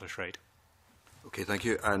the Scottish rate. Okay, thank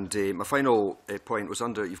you. And my final point was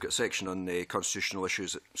under, you've got a section on constitutional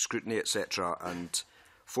issues, scrutiny, etc. And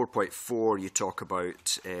 4.4, you talk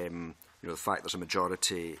about the fact there's a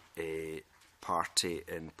majority party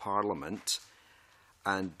in Parliament,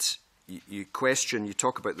 and you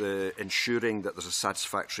talk about the ensuring that there's a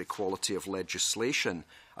satisfactory quality of legislation.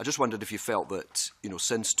 I just wondered if you felt that,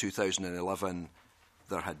 since 2011,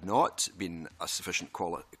 there had not been a sufficient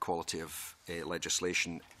quality of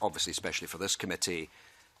legislation, obviously especially for this committee,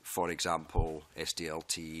 for example,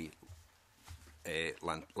 SDLT,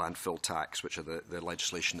 landfill tax, which are the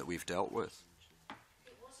legislation that we've dealt with?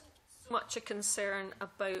 It wasn't so much a concern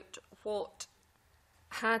about what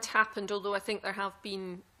had happened, although I think there have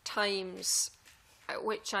been times at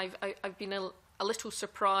which I've been a little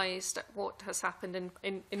surprised at what has happened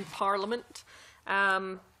in Parliament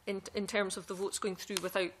in terms of the votes going through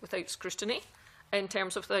without scrutiny, in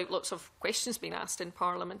terms of without lots of questions being asked in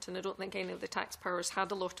Parliament, and I don't think any of the tax powers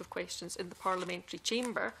had a lot of questions in the parliamentary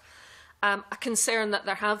chamber. A concern that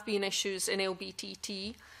there have been issues in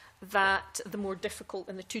LBTT that the more difficult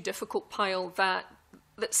and the too difficult pile that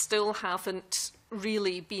still haven't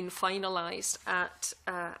really been finalised at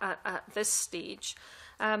this stage.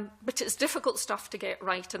 But it's difficult stuff to get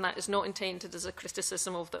right, and that is not intended as a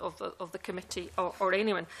criticism of the committee or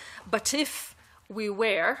anyone. But if we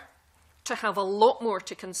were to have a lot more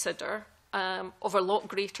to consider, of a lot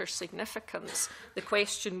greater significance, the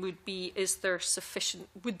question would be: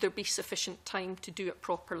 would there be sufficient time to do it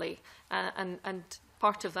properly? And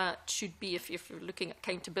part of that should be, if you're looking at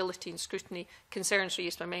accountability and scrutiny, concerns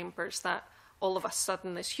raised by members that all of a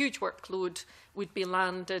sudden this huge workload would be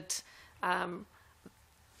landed.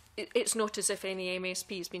 It's not as if any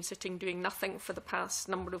MSP has been sitting doing nothing for the past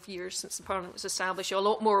number of years since the Parliament was established. A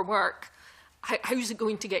lot more work. How's it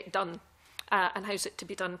going to get done? And how's it to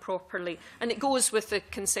be done properly? And it goes with the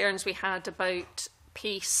concerns we had about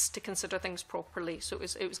pace to consider things properly. So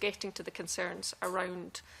it was getting to the concerns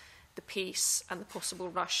around the pace and the possible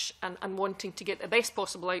rush, and wanting to get the best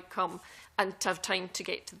possible outcome and to have time to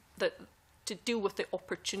get to deal with the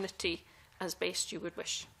opportunity as best you would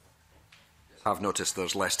wish. I've noticed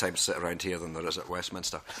there's less time to sit around here than there is at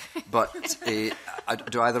Westminster. But do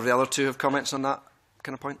either of the other two have comments on that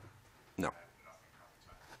kind of point? No.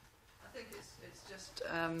 I think it's just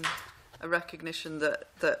a recognition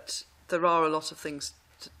that there are a lot of things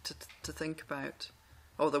to think about,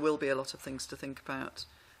 or there will be a lot of things to think about,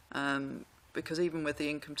 because even with the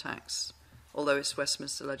income tax, although it's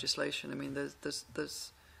Westminster legislation, I mean,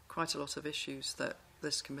 there's quite a lot of issues that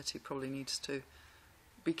this committee probably needs to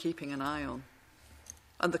be keeping an eye on,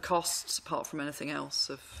 and the costs, apart from anything else,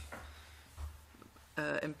 of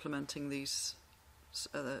implementing these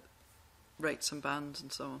rates and bands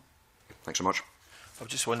and so on. Thanks so much. I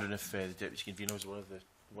was just wondering if the Deputy Convener was one of the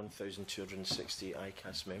 1,260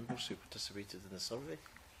 ICAS members who participated in the survey.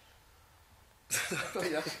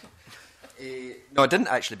 No, I didn't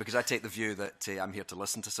actually, because I take the view that I'm here to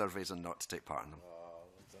listen to surveys and not to take part in them.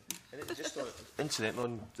 And just incidentally,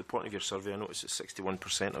 on the point of your survey, I noticed that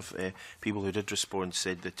 61% of people who did respond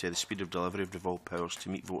said that the speed of delivery of devolved powers to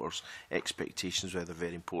meet voters' expectations, whether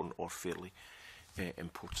very important or fairly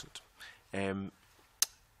important.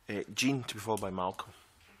 Jean, to be followed by Malcolm.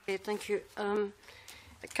 Okay, thank you.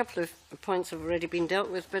 A couple of points have already been dealt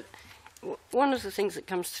with, but one of the things that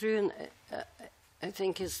comes through, and I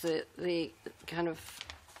think, is the kind of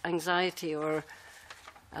anxiety or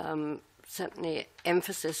certainly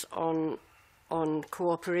emphasis on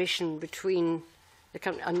cooperation between the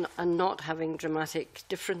country and not having dramatic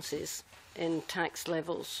differences in tax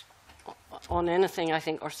levels on anything, I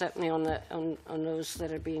think, or certainly on those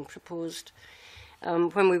that are being proposed.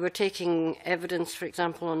 When we were taking evidence, for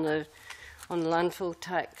example, on the landfill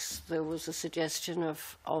tax, there was a suggestion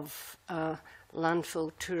of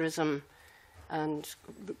landfill tourism and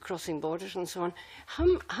crossing borders and so on.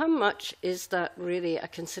 How much is that really a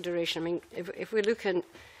consideration? I mean, if we look in,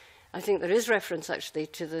 I think there is reference actually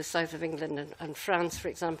to the south of England and France, for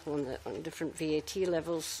example, on different VAT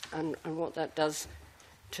levels and what that does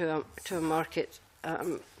to a market,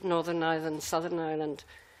 Northern Ireland, Southern Ireland,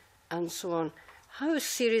 and so on. How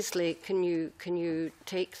seriously can you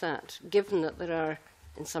take that, given that there are,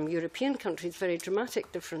 in some European countries, very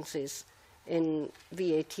dramatic differences in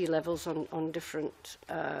VAT levels on different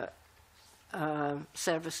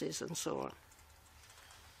services and so on?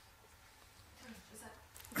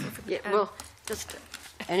 Yeah, well, just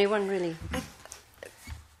anyone really.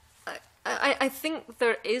 I think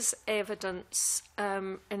there is evidence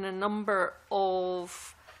in a number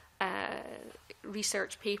of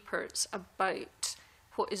research papers about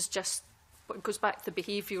what goes back to the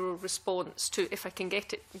behavioural response to, if I can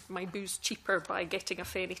get my booze cheaper by getting a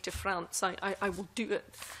ferry to France, I will do it.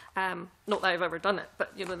 Not that I've ever done it,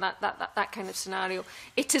 but you know, that kind of scenario.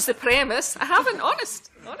 It is the premise. I haven't.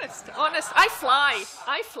 Honest. I fly.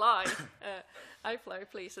 I fly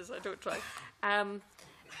places. I don't drive.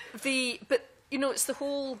 But you know, it's the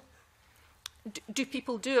whole. do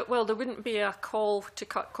people do it? Well, there wouldn't be a call to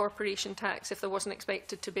cut corporation tax if there wasn't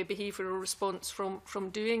expected to be a behavioural response from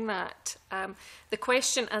doing that. The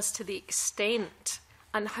question as to the extent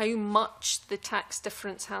and how much the tax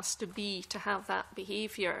difference has to be to have that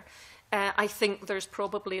behaviour, I think there's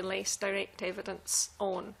probably less direct evidence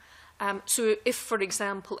on. So if, for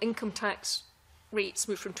example, income tax rates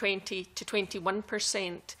move from 20 to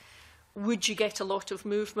 21%, would you get a lot of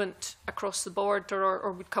movement across the board,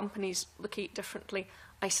 or would companies locate differently?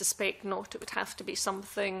 I suspect not. It would have to be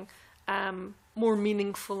something more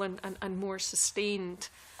meaningful and more sustained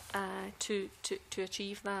to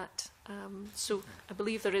achieve that. So I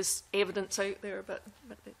believe there is evidence out there, but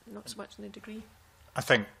not so much in the degree. I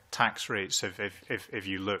think tax rates, if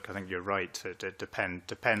you look, I think you're right, it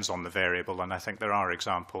depends on the variable, and I think there are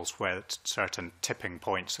examples where certain tipping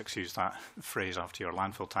points, excuse that phrase after your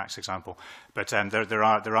landfill tax example, but there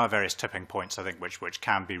are various tipping points, I think, which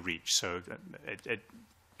can be reached. So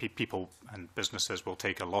people and businesses will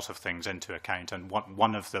take a lot of things into account, and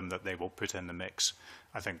one of them that they will put in the mix,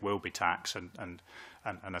 I think, will be tax. And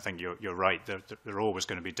I think you're right. There are always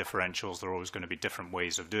going to be differentials. There are always going to be different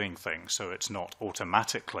ways of doing things. So it's not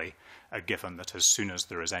automatically a given that as soon as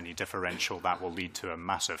there is any differential, that will lead to a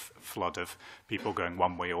massive flood of people going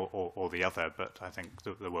one way or the other. But I think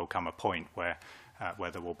there will come a point where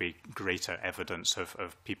there will be greater evidence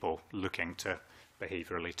of people looking to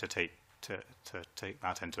behaviourally to take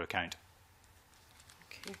that into account.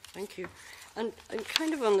 Okay, thank you. And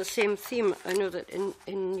kind of on the same theme, I know that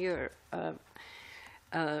in your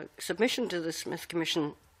submission to the Smith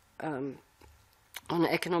Commission on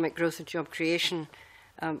economic growth and job creation,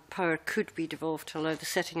 power could be devolved to allow the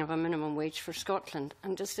setting of a minimum wage for Scotland.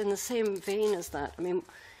 And just in the same vein as that, I mean,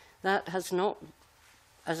 that has not,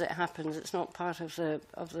 as it happens, it's not part of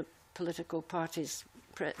the political party's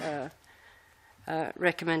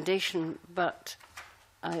recommendation, but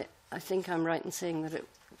I think I'm right in saying that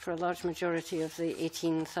for a large majority of the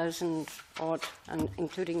 18,000 odd, and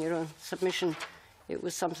including your own submission, it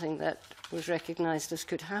was something that was recognised as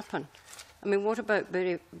could happen. I mean, what about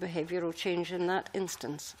behavioural change in that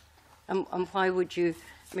instance? And why would you?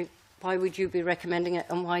 I mean, why would you be recommending it?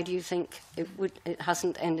 And why do you think it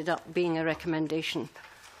hasn't ended up being a recommendation?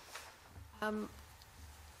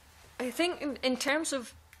 I think in terms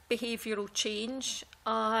of behavioural change,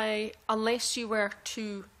 unless you were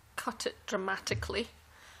to cut it dramatically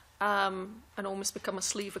and almost become a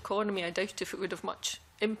slave economy, I doubt if it would have much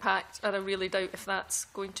impact, and I really doubt if that's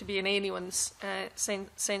going to be in anyone's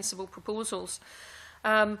sensible proposals.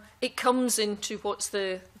 It comes into what's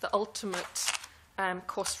the ultimate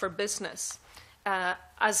cost for business.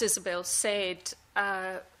 As Isobel said,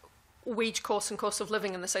 wage costs and cost of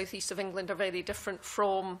living in the southeast of England are very different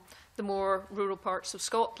from the more rural parts of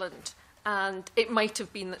Scotland, and it might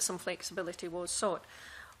have been that some flexibility was sought.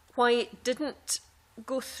 Why it didn't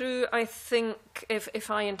go through, I think, if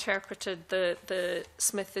I interpreted the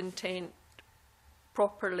Smith intent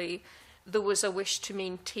properly, there was a wish to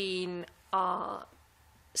maintain a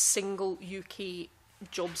single UK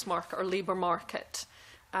jobs market or labour market,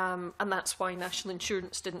 and that's why national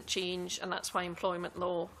insurance didn't change, and that's why employment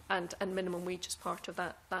law and minimum wage is part of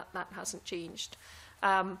that hasn't changed.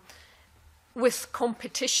 With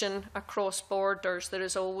competition across borders, there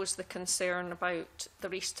is always the concern about the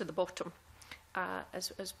race to the bottom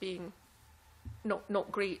as being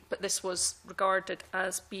not great, but this was regarded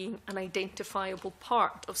as being an identifiable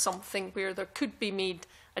part of something where there could be made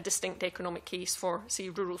a distinct economic case for, say,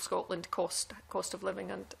 rural Scotland cost of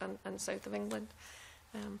living and south of England.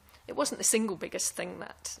 It wasn't the single biggest thing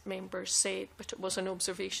that members said, but it was an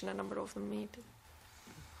observation a number of them made.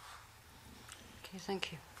 Okay,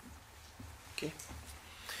 thank you. Okay.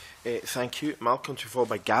 Thank you. Malcolm, to be followed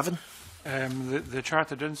by Gavin. The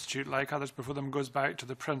Chartered Institute, like others before them, goes back to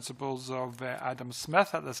the principles of Adam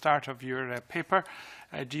Smith at the start of your paper.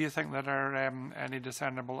 Do you think there are any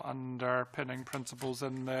discernible underpinning principles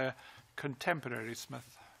in the contemporary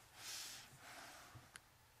Smith?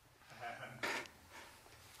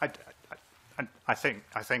 I think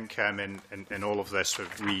in all of this,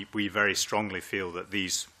 we very strongly feel that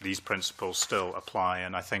these principles still apply,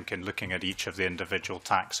 and I think in looking at each of the individual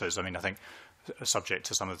taxes, I mean, I think subject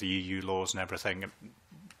to some of the EU laws and everything,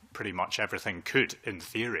 pretty much everything could, in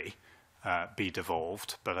theory, be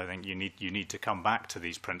devolved. But I think you need to come back to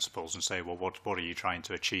these principles and say, well, what are you trying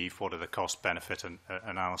to achieve? What are the cost-benefit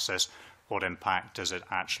analysis? What impact does it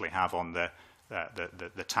actually have on the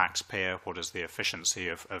taxpayer? What is the efficiency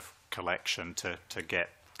of collection to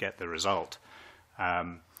get the result?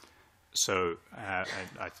 So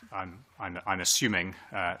I'm assuming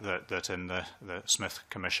that in the Smith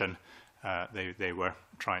Commission they were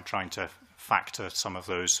trying to factor some of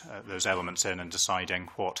those elements in and deciding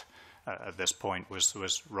what at this point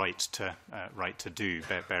was right to do,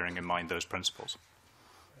 bearing in mind those principles.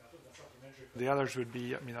 The others would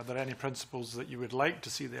be, I mean, are there any principles that you would like to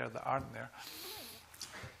see there that aren't there?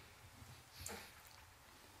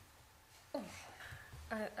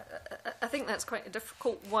 I think that's quite a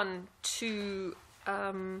difficult one to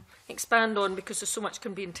expand on, because there's so much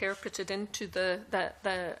can be interpreted into the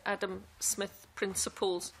Adam Smith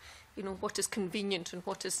principles. You know, what is convenient and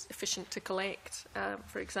what is efficient to collect,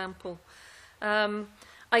 for example.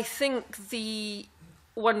 I think the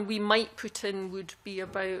one we might put in would be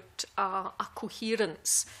about a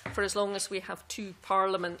coherence for as long as we have two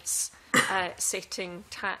parliaments setting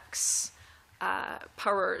tax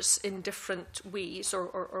powers in different ways,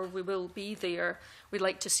 or we will be there. We'd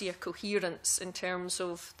like to see a coherence in terms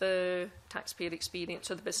of the taxpayer experience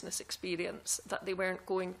or the business experience, that they weren't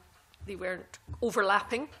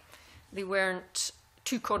overlapping, they weren't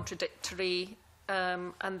too contradictory,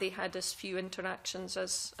 and they had as few interactions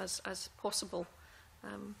as possible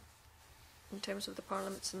in terms of the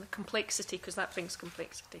parliaments and the complexity, because that brings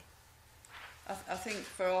complexity. I think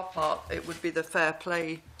for our part, it would be the fair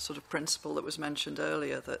play sort of principle that was mentioned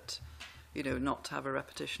earlier, that, you know, not to have a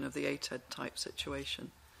repetition of the ATED type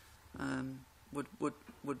situation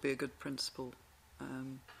would be a good principle,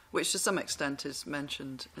 which to some extent is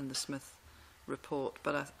mentioned in the Smith report,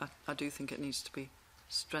 but I do think it needs to be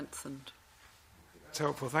strengthened. That's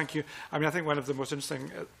helpful, thank you. I mean, I think one of the most interesting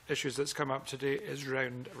issues that's come up today is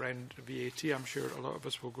around VAT. I'm sure a lot of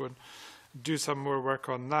us will go and do some more work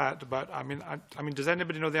on that. But I mean, does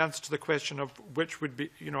anybody know the answer to the question of which would be,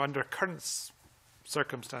 you know, under current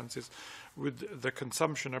circumstances, would the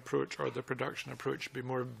consumption approach or the production approach be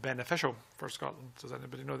more beneficial for Scotland? Does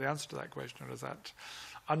anybody know the answer to that question, or is that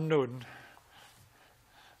unknown?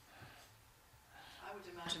 I would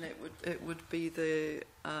imagine it would be the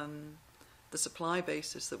supply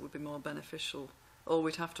basis that would be more beneficial, or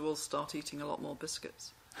we'd have to all start eating a lot more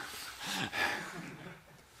biscuits.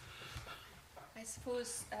 I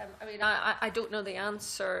suppose, I mean, I don't know the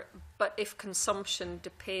answer, but if consumption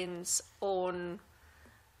depends on,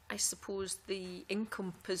 I suppose, the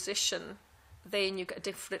income position, then you get a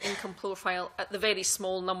different income profile at the very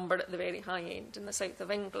small number at the very high end in the south of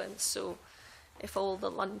England. So if all the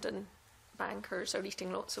London bankers are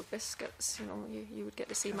eating lots of biscuits, you know, you would get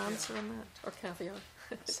the same answer on that. Or caviar.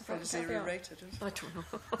 It's probably zero rated, isn't it? I don't know.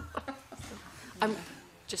 I'm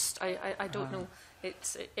just, I don't know.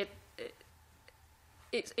 It's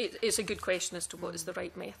a good question as to what is the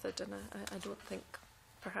right method, and I don't think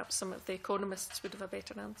perhaps some of the economists would have a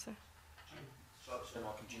better answer. Just a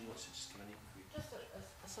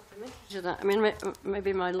supplementary to that. I mean,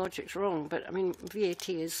 maybe my logic's wrong, but I mean, VAT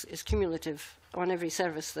is cumulative on every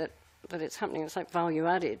service that it's happening. It's like value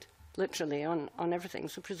added, literally, on everything.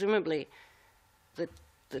 So presumably the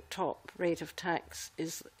top rate of tax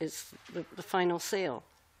is the final sale.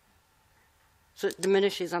 So it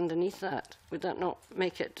diminishes underneath that. Would that not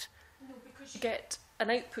make it? No, because you get an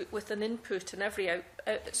output with an input, and everyone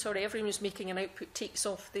who's making an output takes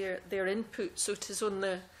off their input. So it is on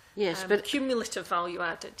the but cumulative value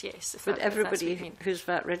added. Yes, but everybody who's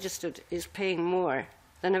VAT registered is paying more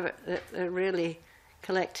than ever. They're really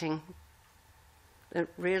collecting. They're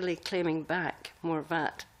really claiming back more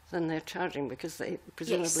VAT than they're charging, because they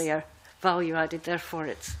presumably are value added. Therefore,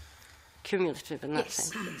 it's cumulative in that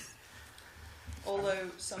sense. Yes. Although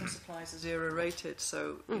some supplies are zero rated,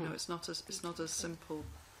 so you know it's not a simple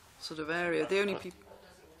sort of area. The only people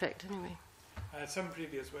affect anyway. Some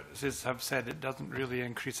previous witnesses have said it doesn't really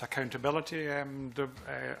increase accountability.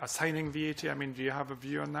 Assigning VAT. I mean, do you have a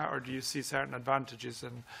view on that, or do you see certain advantages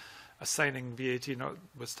in assigning VAT,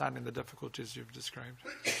 notwithstanding the difficulties you've described?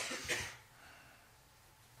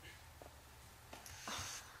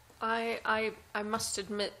 I must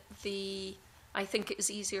admit I think it is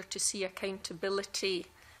easier to see accountability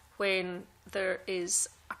when there is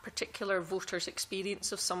a particular voter's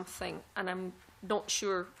experience of something, and I'm not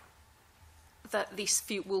sure that they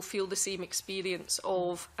will feel the same experience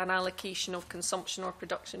of an allocation of consumption or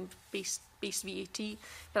production-based VAT,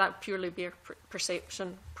 but that would purely be a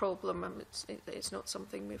perception problem, and it's not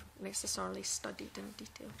something we've necessarily studied in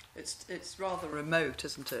detail. It's rather remote,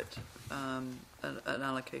 isn't it? An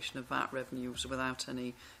allocation of VAT revenues without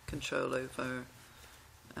any control over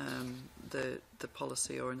the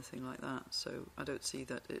policy or anything like that. So I don't see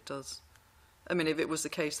that it does. I mean, if it was the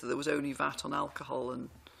case that there was only VAT on alcohol, and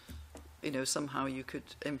somehow you could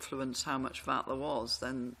influence how much VAT there was,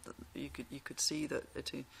 then you could see that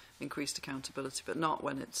it increased accountability, but not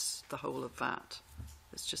when it's the whole of VAT.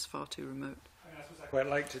 It's just far too remote. I suppose quite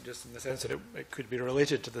liked it, just in the sense that it could be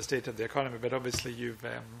related to the state of the economy, but obviously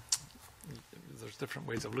there's different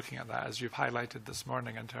ways of looking at that, as you've highlighted this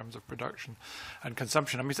morning, in terms of production and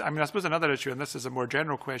consumption. I mean, I suppose another issue, and this is a more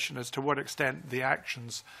general question, is to what extent the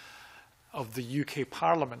actions of the UK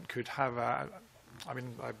Parliament could have I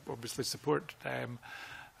I obviously support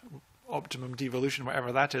optimum devolution,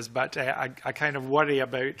 whatever that is, but I kind of worry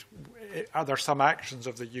about, are there some actions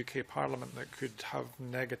of the UK Parliament that could have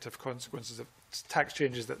negative consequences of tax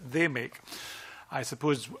changes that they make? I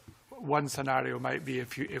suppose one scenario might be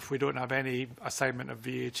if we don't have any assignment of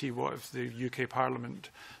VAT, what if the UK Parliament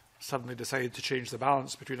suddenly decided to change the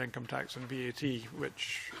balance between income tax and VAT,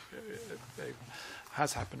 which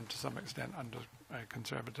has happened to some extent under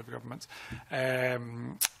Conservative governments.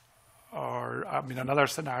 Or, I mean, another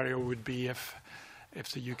scenario would be if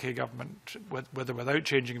the UK government, whether without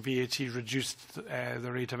changing VAT, reduced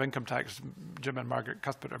the rate of income tax. Jim and Margaret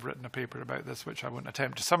Cuthbert have written a paper about this, which I won't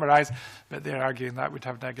attempt to summarise, but they're arguing that would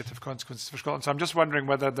have negative consequences for Scotland. So I'm just wondering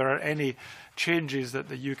whether there are any changes that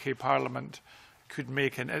the UK Parliament could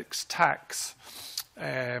make in its tax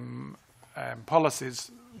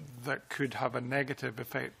policies that could have a negative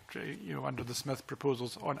effect, under the Smith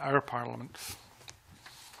proposals on our Parliament.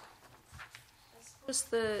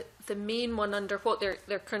 The main one under what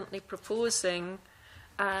they're currently proposing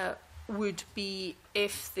would be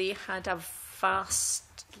if they had a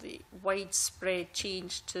vastly widespread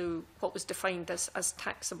change to what was defined as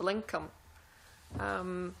taxable income.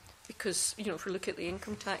 Because, if we look at the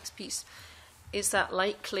income tax piece, is that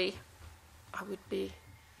likely? I would be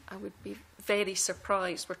very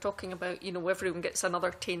surprised. We're talking about, everyone gets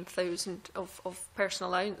another 10,000 of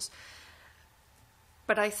personal allowance.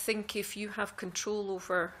 But I think if you have control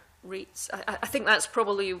over rates, I think that's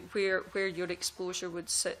probably where your exposure would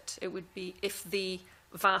sit. It would be if they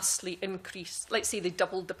vastly increased, let's say they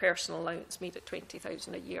doubled the personal allowance, made it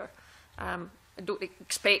 20,000 a year. I don't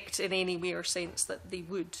expect in any way or sense that they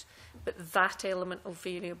would, but that element of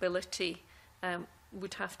variability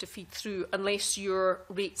would have to feed through, unless your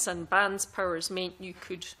rates and bands powers meant you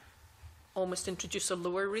could almost introduce a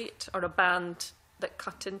lower rate or a band that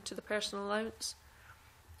cut into the personal allowance.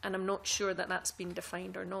 And I'm not sure that that's been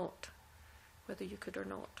defined or not, whether you could or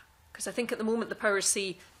not. Because I think at the moment the powers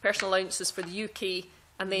say personal allowances for the UK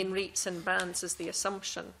and then rates and bands is the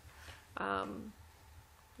assumption.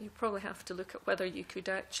 You probably have to look at whether you could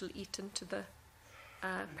actually eat into the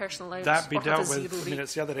personal allowance. That be dealt with. I mean,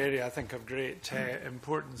 it's the other area I think of great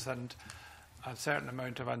importance and a certain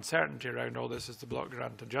amount of uncertainty around all this is the block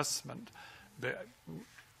grant adjustment. But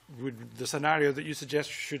would the scenario that you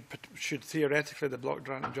suggest should theoretically the block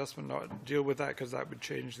grant adjustment not deal with that, because that would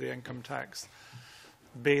change the income tax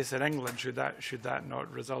base in England? Should that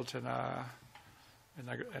not result in a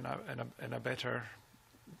better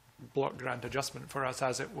block grant adjustment for us,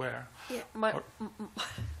 as it were? Yeah,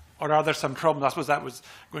 or are there some problems? I suppose that was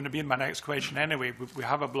going to be in my next question anyway. We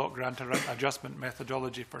have a block grant adjustment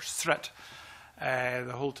methodology for SRIT,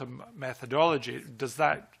 the Holton methodology. Does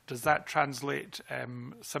that translate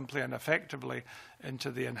simply and effectively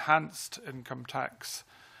into the enhanced income tax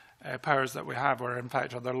powers that we have, or in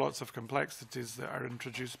fact are there lots of complexities that are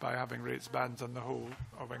introduced by having rates bands on the whole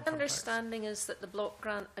of income tax? My understanding is that the block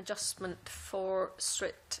grant adjustment for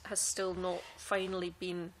SRIT has still not finally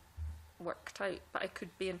been worked out, but I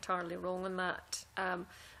could be entirely wrong on that.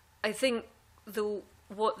 I think, though,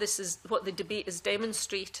 what the debate is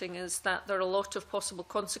demonstrating is that there are a lot of possible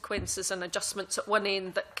consequences and adjustments at one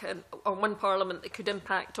end that can, or one Parliament, that could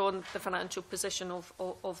impact on the financial position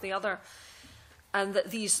of the other, and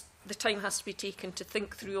that the time has to be taken to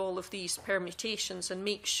think through all of these permutations and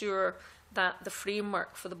make sure that the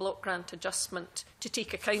framework for the block grant adjustment, to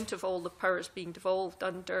take account of all the powers being devolved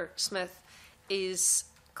under Smith, is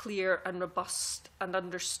clear and robust and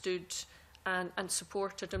understood and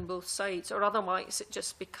supported on both sides, or otherwise it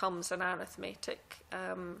just becomes an arithmetic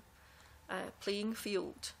playing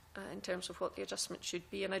field in terms of what the adjustment should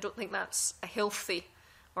be. And I don't think that's a healthy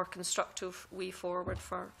or constructive way forward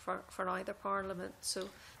for either Parliament. So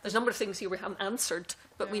there's a number of things here we haven't answered,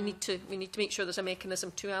 but we need to make sure there's a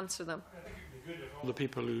mechanism to answer them. I think it would be good if all the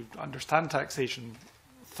people who understand taxation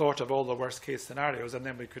thought of all the worst case scenarios, and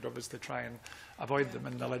then we could obviously try and avoid them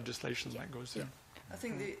in the legislation that goes through. I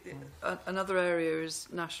think another area is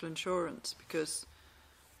national insurance, because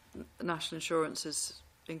national insurance is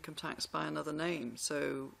income tax by another name.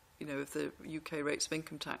 So, if the UK rates of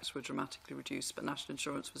income tax were dramatically reduced but national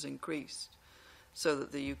insurance was increased so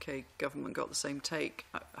that the UK government got the same take,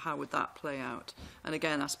 how would that play out? And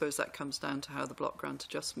again, I suppose that comes down to how the block grant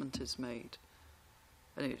adjustment is made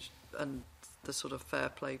and the sort of fair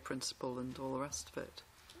play principle and all the rest of it.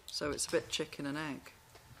 So it's a bit chicken and egg.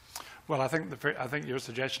 Well, I think your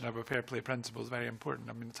suggestion of a fair play principle is very important.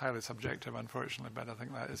 I mean, it's highly subjective, unfortunately, but I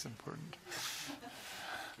think that is important.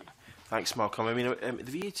 Thanks, Malcolm. I mean,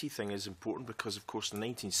 the VAT thing is important because, of course, in the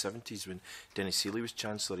 1970s, when Dennis Seeley was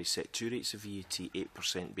Chancellor, he set two rates of VAT,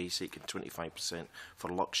 8% basic and 25% for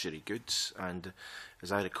luxury goods. And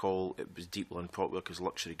as I recall, it was deeply unpopular because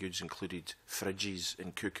luxury goods included fridges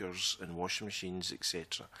and cookers and washing machines,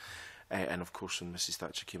 etc. And of course, when Mrs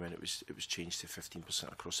Thatcher came in, it was changed to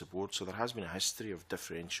 15% across the board. So there has been a history of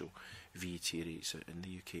differential VAT rates in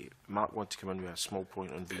the UK. Mark, want to come in with a small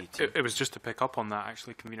point on VAT? It was just to pick up on that,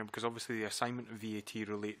 actually, Convener, because obviously the assignment of VAT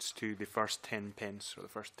relates to the first 10 pence, or the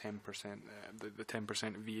first 10%, the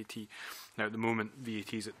 10% of VAT. Now, at the moment,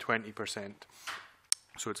 VAT is at 20%,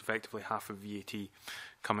 so it's effectively half of VAT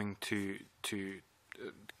coming to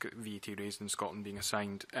VAT raised in Scotland being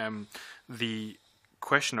assigned. The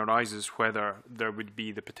question arises whether there would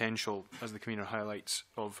be the potential, as the Convener highlights,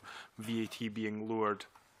 of VAT being lowered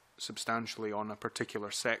substantially on a particular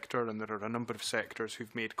sector, and there are a number of sectors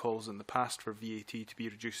who've made calls in the past for VAT to be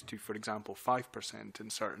reduced to, for example, 5% in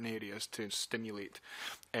certain areas to stimulate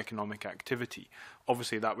economic activity.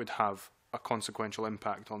 Obviously, that would have a consequential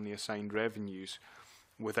impact on the assigned revenues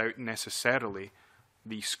without necessarily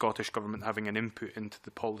the Scottish Government having an input into the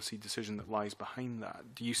policy decision that lies behind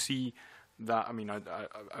that. Do you see that? I mean,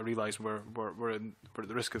 I realise we're at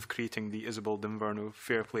the risk of creating the Isobel Dinverno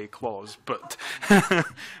fair play clause, but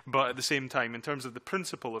but at the same time, in terms of the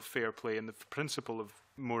principle of fair play and the principle of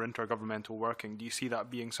more intergovernmental working, do you see that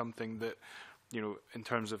being something that, you know, in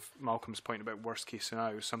terms of Malcolm's point about worst case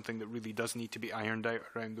scenario, something that really does need to be ironed out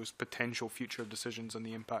around those potential future decisions and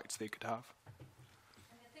the impacts they could have?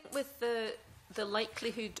 I think with the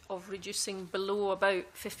likelihood of reducing below about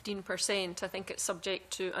 15%, I think it's subject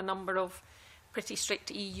to a number of pretty strict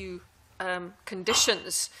EU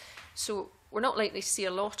conditions. So we're not likely to see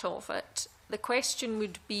a lot of it. The question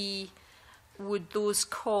would be, would those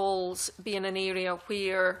calls be in an area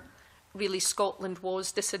where really Scotland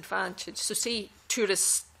was disadvantaged? So say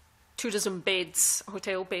tourism beds,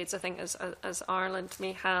 hotel beds, I think as Ireland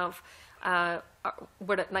may have,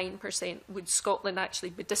 we're at 9%. Would Scotland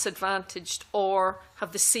actually be disadvantaged or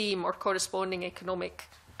have the same or corresponding economic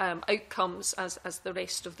outcomes as the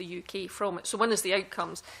rest of the UK from it? So one is the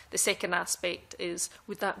outcomes. The second aspect is,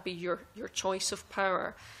 would that be your choice of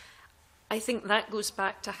power? I think that goes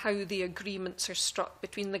back to how the agreements are struck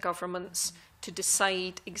between the governments to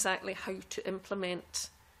decide exactly how to implement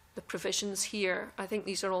the provisions here. I think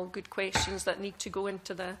these are all good questions that need to go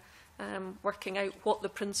into the working out what the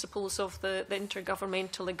principles of the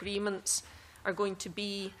intergovernmental agreements are going to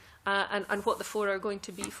be and what the four are going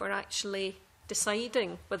to be for actually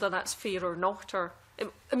deciding whether that's fair or not. Or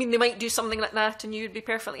I mean, they might do something like that and you'd be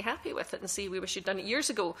perfectly happy with it and say, we wish you'd done it years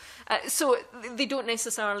ago. So they don't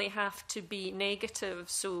necessarily have to be negative.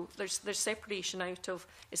 So there's separation out of,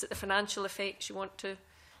 is it the financial effects you want to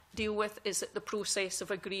deal with? Is it the process of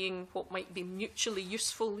agreeing what might be mutually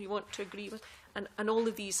useful you want to agree with? And all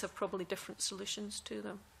of these have probably different solutions to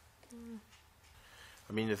them.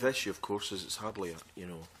 I mean, the issue, of course, is it's hardly a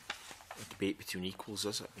debate between equals,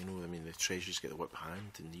 is it? You know, I mean, the Treasury's got the whip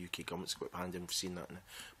hand, and the UK government's got the whip hand, and we've seen that in the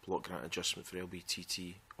block grant adjustment for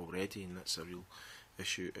LBTT already, and that's a real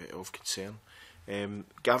issue of concern.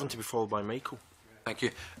 Gavin, to be followed by Michael. Thank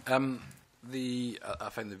you. I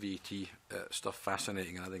find the VAT stuff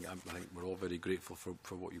fascinating, and I think we're all very grateful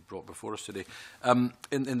for what you brought before us today.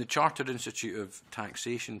 In the Chartered Institute of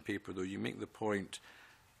Taxation paper, though, you make the point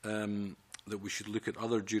that we should look at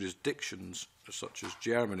other jurisdictions, such as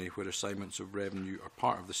Germany, where assignments of revenue are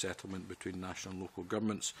part of the settlement between national and local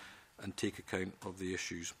governments, and take account of the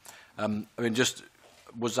issues. I mean, just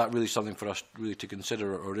was that really something for us really to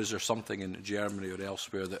consider, or is there something in Germany or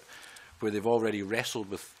elsewhere that where they've already wrestled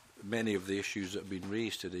with many of the issues that have been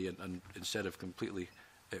raised today, and instead of completely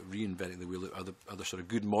reinventing the wheel, are there sort of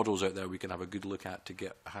good models out there we can have a good look at to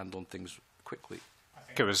get a hand on things quickly? I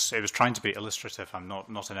think it was trying to be illustrative. I'm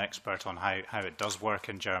not an expert on how it does work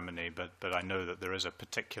in Germany, but I know that there is a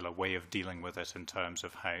particular way of dealing with it in terms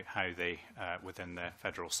of how they within the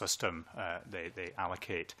federal system they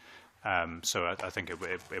allocate. So I think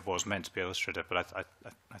it was meant to be illustrative, but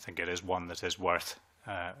I think it is one that is worth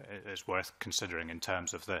considering in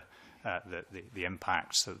terms of the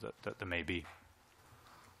impacts that there may be.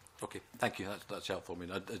 Okay, thank you. That's helpful. I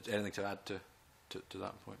mean, anything to add to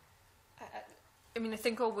that point? I mean, I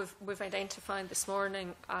think all we've identified this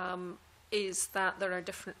morning is that there are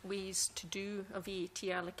different ways to do a VAT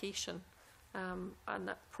allocation, and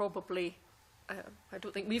that probably I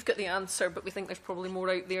don't think we've got the answer, but we think there's probably more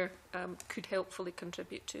out there could helpfully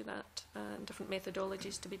contribute to that, and different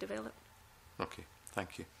methodologies to be developed. Okay,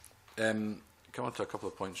 thank you. Come on to a couple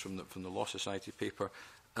of points from the Law Society paper.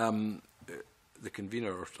 The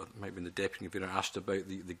convener, or it might have been the deputy convener, asked about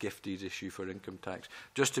the gifted issue for income tax.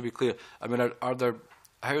 Just to be clear, I mean, how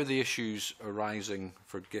are the issues arising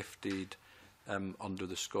for gifted under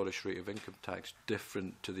the Scottish rate of income tax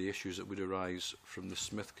different to the issues that would arise from the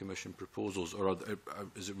Smith Commission proposals, or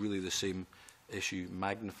is it really the same issue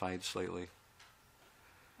magnified slightly?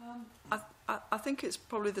 I think it's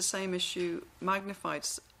probably the same issue magnified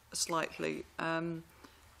slightly,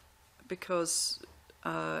 because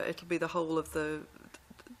it'll be the whole of the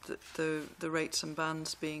rates and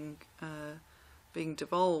bands being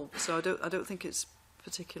devolved. So I don't think it's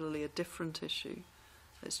particularly a different issue.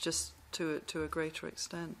 It's just to a greater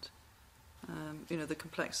extent. You know, the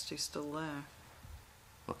complexity is still there.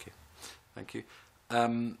 Okay, thank you.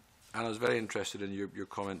 And I was very interested in your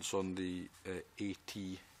comments on the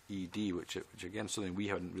ATED, which again something we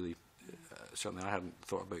haven't really. Certainly I hadn't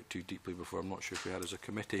thought about too deeply before. I'm not sure if we had as a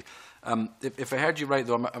committee. If I heard you right,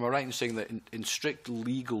 though, am I right in saying that in strict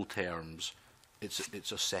legal terms,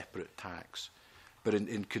 it's a separate tax, but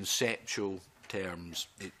in conceptual terms,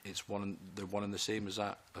 they're one and the same? Is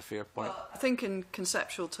that a fair point? Well, I think in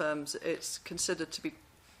conceptual terms, it's considered to be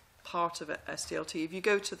part of SDLT. If you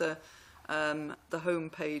go to the home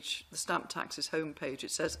page, the stamp tax's home page,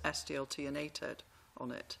 it says SDLT and ATED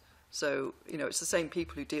on it. So, you know, it's the same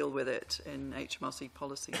people who deal with it in HMRC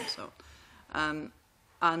policy and so on.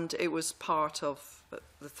 And it was part of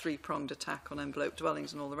the three-pronged attack on envelope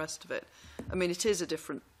dwellings and all the rest of it. I mean, it is a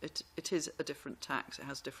different tax. It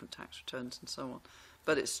has different tax returns and so on.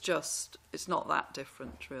 But it's not that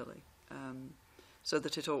different, really, so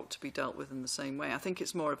that it ought to be dealt with in the same way. I think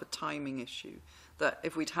it's more of a timing issue, that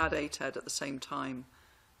if we'd had ATED at the same time,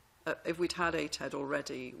 if we'd had ATED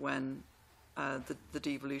already when the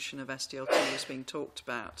devolution of SDLT was being talked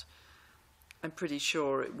about, I'm pretty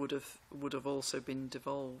sure it would have also been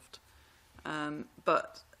devolved.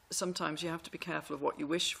 But sometimes you have to be careful of what you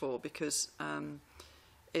wish for, because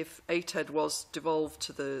if ATED was devolved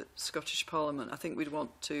to the Scottish Parliament, I think we'd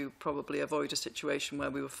want to probably avoid a situation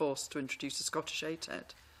where we were forced to introduce a Scottish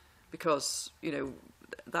ATED, because, you know,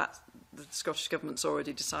 that the Scottish Government's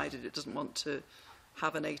already decided it doesn't want to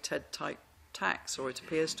have an ATED type tax, or it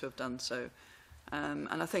appears to have done so.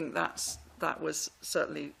 And I think that was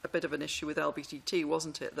certainly a bit of an issue with LBTT,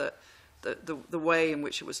 wasn't it? That the way in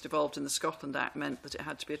which it was devolved in the Scotland Act meant that it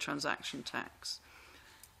had to be a transaction tax.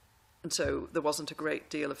 And so there wasn't a great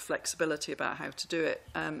deal of flexibility about how to do it.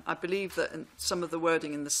 I believe that some of the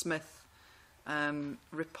wording in the Smith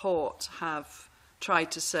report have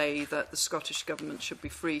tried to say that the Scottish Government should be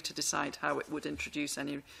free to decide how it would introduce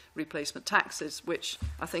any replacement taxes, which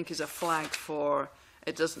I think is a flag for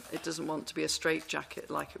it doesn't want to be a straitjacket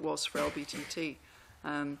like it was for LBTT.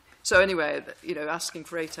 So anyway, you know, asking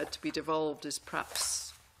for ATED to be devolved is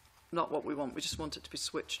perhaps not what we want. We just want it to be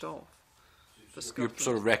switched off. Your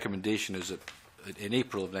sort of recommendation is that in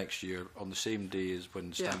April of next year, on the same day as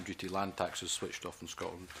when stamp duty land tax is switched off in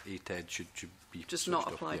Scotland, ATED should be just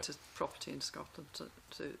not apply to property in Scotland,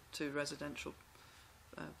 to residential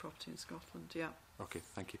property in Scotland. Yeah. Okay,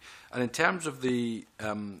 thank you. And in terms of the,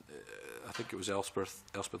 I think it was Elspeth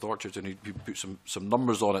Orcharton, and you put some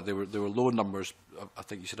numbers on it. They were low numbers. I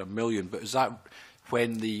think you said $1 million. But is that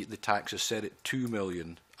when the tax is set at $2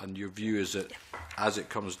 million? And your view is that as it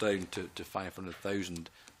comes down to 500,000,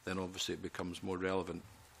 then obviously it becomes more relevant?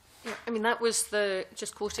 Yeah, I mean, that was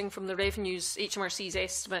just quoting from the Revenue's HMRC's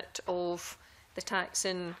estimate of the tax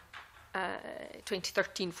in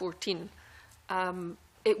 2013-14.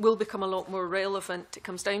 It will become a lot more relevant. It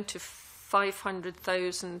comes down to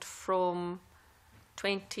 500,000 from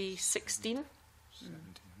 2016.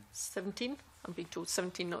 17. I'm being told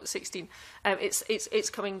 17, not 16. It's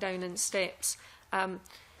coming down in steps. As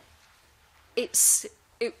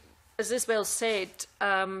Isobel said,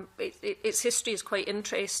 its history is quite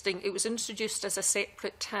interesting. It was introduced as a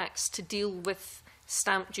separate tax to deal with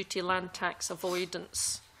stamp duty land tax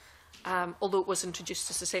avoidance, although it was introduced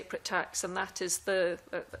as a separate tax, and that is the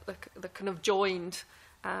kind of joined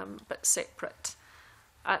but separate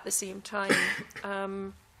at the same time.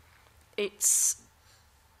 It's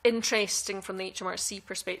interesting from the HMRC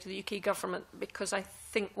perspective, the UK government, because I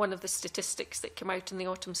think one of the statistics that came out in the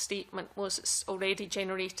autumn statement was it's already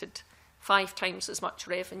generated 5 times as much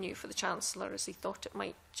revenue for the Chancellor as he thought it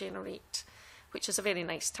might generate, which is a very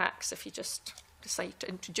nice tax if you just decide to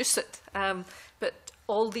introduce it. But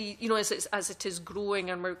all the, you know, as it is growing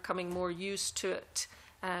and we're becoming more used to it,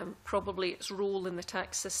 probably its role in the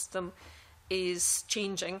tax system is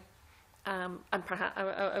changing. And perhaps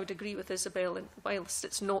I would agree with Isobel, and whilst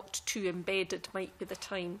it's not too embedded, might be the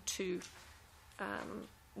time to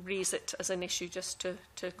raise it as an issue, just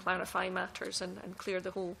to clarify matters and clear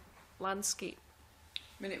the whole landscape.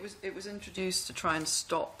 I mean, it was introduced to try and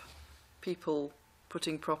stop people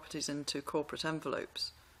putting properties into corporate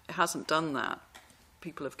envelopes. It hasn't done that.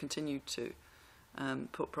 People have continued to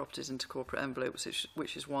put properties into corporate envelopes,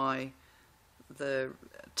 which is why the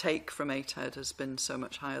take from ATED has been so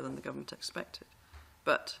much higher than the government expected.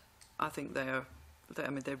 But I think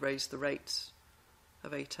they raised the rates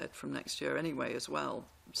of ATED from next year anyway as well.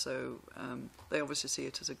 So they obviously see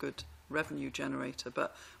it as a good revenue generator,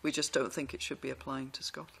 but we just don't think it should be applying to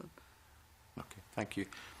Scotland. Okay, thank you.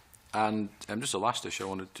 And just the last issue I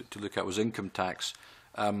wanted to look at was income tax.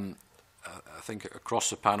 I think across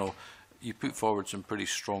the panel, you put forward some pretty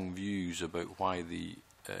strong views about why the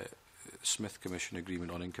Smith Commission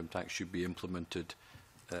agreement on income tax should be implemented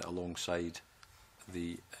alongside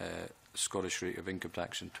the Scottish rate of income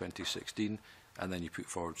tax in 2016, and then you put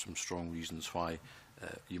forward some strong reasons why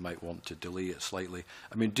you might want to delay it slightly.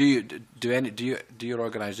 I mean, do your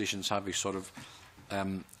organisations have a sort of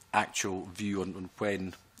actual view on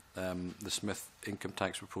when the Smith income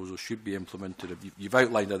tax proposal should be implemented? You've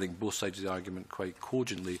outlined, I think, both sides of the argument quite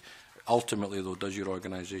cogently. Ultimately, though, does your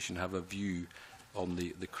organisation have a view on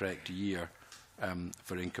the correct year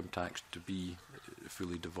for income tax to be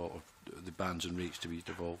fully devolved, the bands and rates to be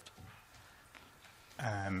devolved?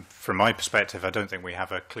 From my perspective, I don't think we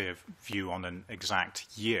have a clear view on an exact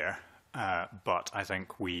year, but I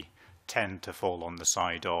think we tend to fall on the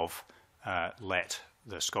side of let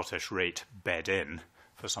the Scottish rate bed in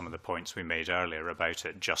for some of the points we made earlier about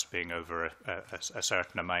it just being over a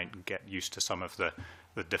certain amount, and get used to some of the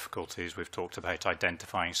difficulties we've talked about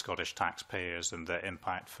identifying Scottish taxpayers and the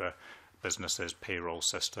impact for businesses, payroll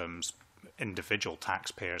systems, individual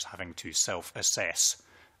taxpayers having to self-assess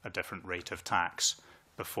a different rate of tax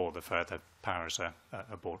before the further powers are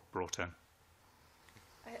brought in.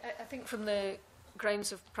 I think from the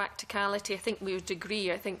grounds of practicality, I think we would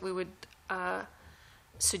agree. I think we would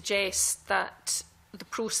suggest that the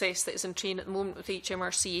process that is in train at the moment with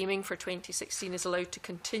HMRC aiming for 2016 is allowed to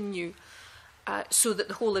continue so that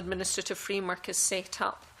the whole administrative framework is set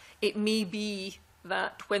up. It may be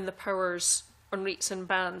that when the powers on rates and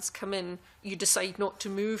bands come in, you decide not to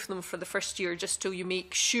move them for the first year just till you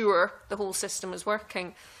make sure the whole system is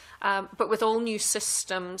working. But with all new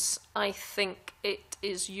systems, I think it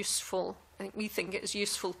is useful, we think it is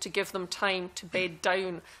useful to give them time to bed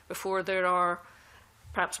down before there are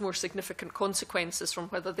perhaps more significant consequences from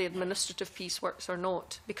whether the administrative piece works or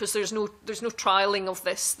not. Because there's no trialling of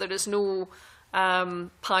this, there is no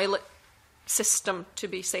pilot system to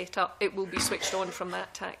be set up. It will be switched on from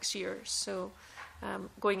that tax year. So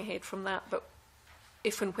going ahead from that, but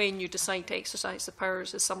if and when you decide to exercise the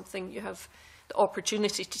powers is something you have the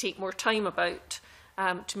opportunity to take more time about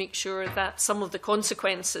to make sure that some of the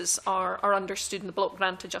consequences are understood in the block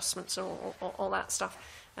grant adjustments and all that stuff.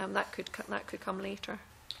 That could come later.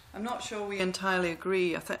 I'm not sure we entirely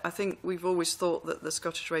agree. I think we've always thought that the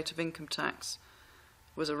Scottish rate of income tax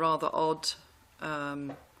was a rather odd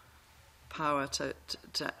power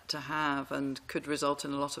to have and could result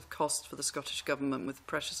in a lot of cost for the Scottish Government with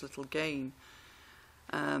precious little gain,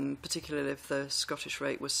 particularly if the Scottish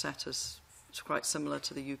rate was set as quite similar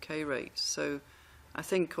to the UK rate. So I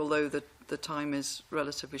think although the time is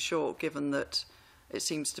relatively short, given that it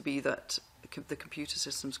seems to be that the computer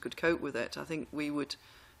systems could cope with it, I think we would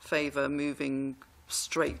favour moving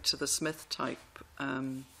straight to the Smith type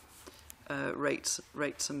rates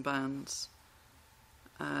and bands.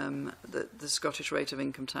 The Scottish rate of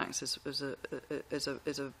income tax is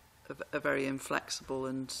a very inflexible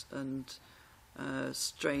and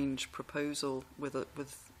strange proposal with,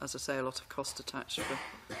 as I say, a lot of cost attached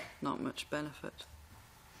but not much benefit.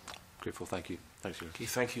 Grateful, thank you. Thanks, Ian. Okay,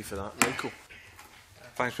 thank you for that. Michael.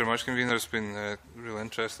 Thanks very much, Convener. It's been really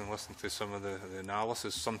interesting listening to some of the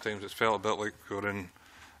analysis. Sometimes it's felt a bit like we're in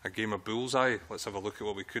a game of bullseye. Let's have a look at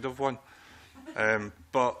what we could have won.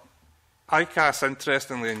 But ICAS,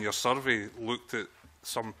 interestingly, in your survey, looked at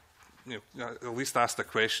some, at least asked a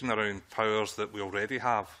question around powers that we already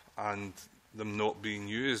have and them not being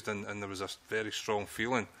used. And there was a very strong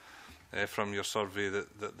feeling from your survey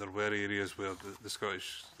that there were areas where the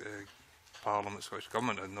Scottish Parliament, Scottish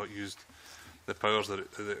Government had not used the powers that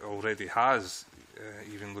it already has,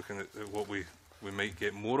 even looking at what we might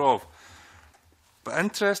get more of. But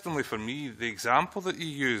interestingly for me, the example that you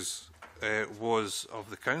use was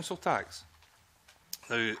of the council tax.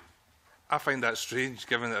 Now, I find that strange,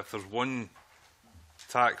 given that if there's one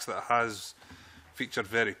tax that has featured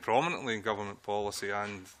very prominently in government policy,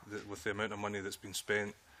 and with the amount of money that's been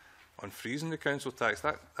spent on freezing the council tax,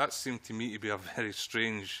 that seemed to me to be a very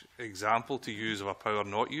strange example to use of a power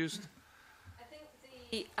not used. I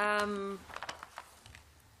think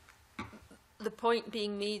the point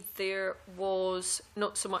being made there was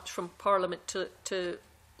not so much from Parliament to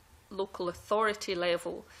local authority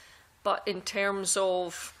level, but in terms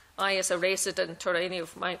of I, as a resident, or any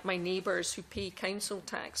of my neighbours who pay council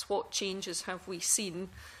tax, what changes have we seen?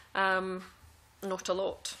 Not a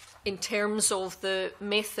lot. In terms of the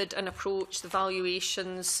method and approach, the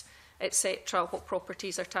valuations, etc., what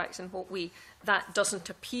properties are taxed and what that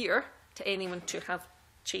doesn't appear to anyone to have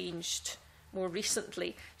changed more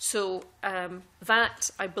recently. So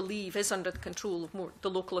that, I believe, is under the control of the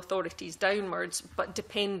local authorities downwards, but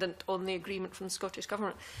dependent on the agreement from the Scottish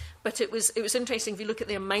Government. But it was interesting, if you look at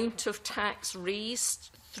the amount of tax raised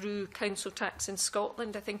through council tax in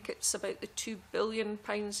Scotland, I think it's about the £2 billion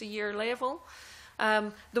a year level.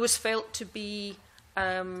 There was felt to be,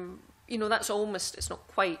 you know, that's almost, it's not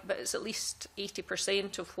quite, but it's at least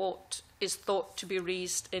 80% of what is thought to be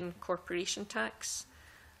raised in corporation tax.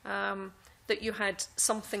 That you had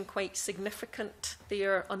something quite significant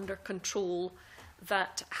there under control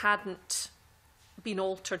that hadn't been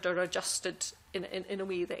altered or adjusted in a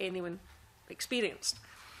way that anyone experienced.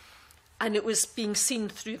 And it was being seen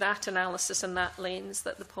through that analysis and that lens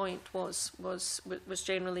that the point was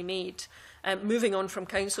generally made. Moving on from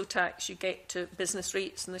council tax, you get to business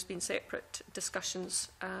rates, and there's been separate discussions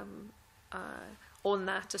on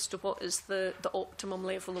that as to what is the optimum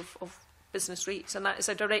level of business rates, and that is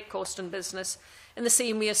a direct cost on business in the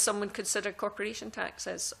same way as someone considered corporation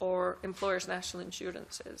taxes or employers' national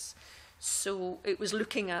insurance is. So it was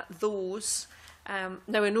looking at those.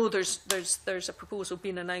 Now I know there's a proposal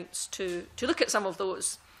being announced to look at some of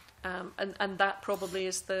those, and that probably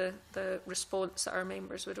is the response that our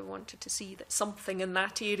members would have wanted to see, that something in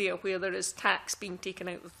that area where there is tax being taken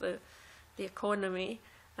out of the economy,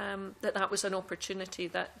 that was an opportunity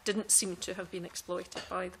that didn't seem to have been exploited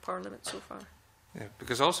by the Parliament so far. Yeah,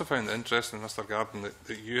 because I also found it interesting, Mr Garden,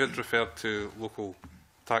 that you had referred to local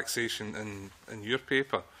taxation in your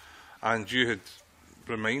paper, and you had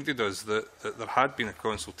reminded us that there had been a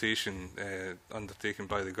consultation undertaken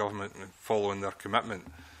by the government following their commitment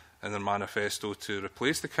in their manifesto to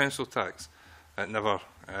replace the council tax. It never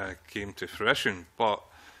came to fruition, but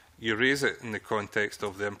you raise it in the context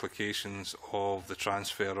of the implications of the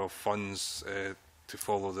transfer of funds to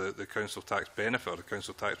follow the council tax benefit or the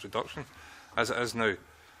council tax reduction, as it is now.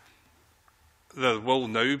 There will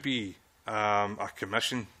now be a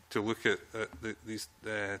commission to look at these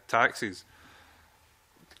taxes.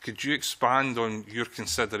 Could you expand on your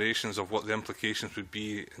considerations of what the implications would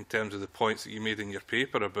be in terms of the points that you made in your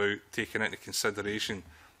paper about taking into consideration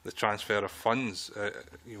the transfer of funds?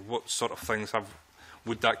 You know, what sort of things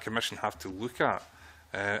would that commission have to look at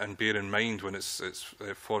and bear in mind when it's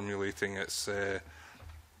formulating its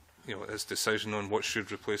its decision on what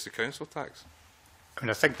should replace the council tax? I mean,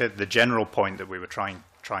 I think that the general point that we were trying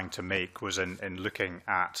to make was in looking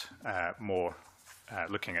at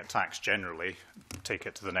looking at tax generally, take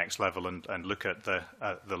it to the next level and look at the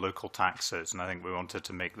local taxes. And I think we wanted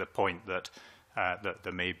to make the point that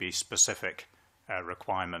there may be specific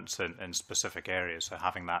requirements in specific areas. So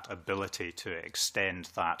having that ability to extend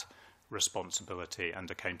that responsibility and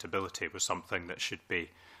accountability was something that should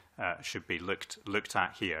be looked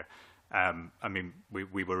at here. I mean,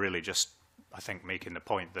 we were really just, I think, making the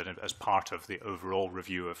point that as part of the overall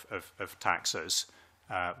review of taxes,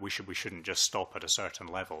 we shouldn't just stop at a certain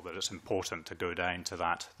level, that it's important to go down to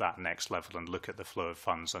that next level and look at the flow of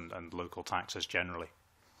funds and local taxes generally.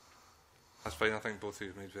 That's fine. I think both of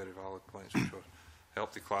you made very valid points, which will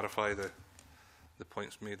help to clarify the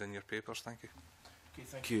points made in your papers. Thank you. Okay,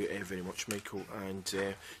 thank you very much, Michael. And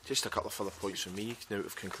just a couple of other points from me. Now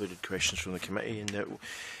we've concluded questions from the committee. And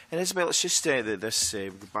Isobel, let's just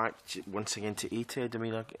go back once again to ATED. I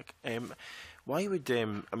mean, why would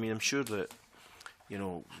I mean, I'm sure that, you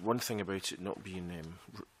know, one thing about it not being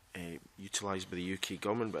utilised by the UK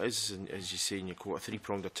government, but as you say in your quote, a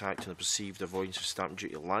three-pronged attack on the perceived avoidance of stamp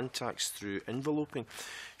duty land tax through enveloping.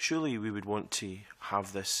 Surely we would want to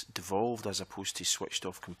have this devolved as opposed to switched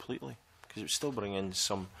off completely, because it would still bring in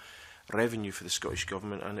some revenue for the Scottish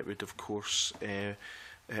Government, and it would, of course,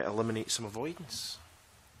 eliminate some avoidance.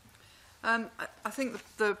 I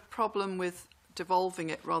think the problem with devolving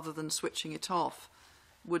it rather than switching it off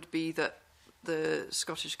would be that the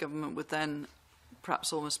Scottish Government would then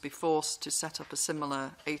perhaps almost be forced to set up a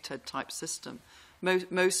similar ATED type system.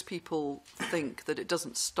 Most people think that it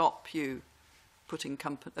doesn't stop you putting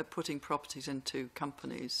properties into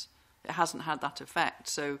companies it hasn't had that effect.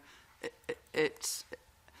 So its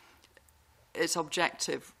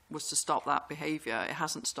objective was to stop that behaviour. It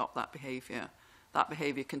hasn't stopped that behaviour. That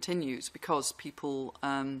behaviour continues because people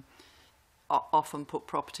often put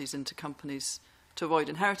properties into companies to avoid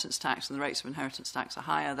inheritance tax, and the rates of inheritance tax are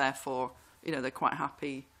higher. Therefore, you know, they're quite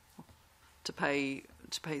happy to pay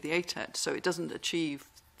the ATED. So it doesn't achieve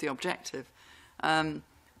the objective.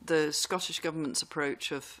 The Scottish Government's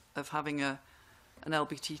approach of having an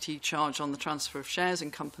LBTT charge on the transfer of shares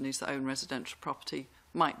in companies that own residential property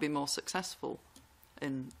might be more successful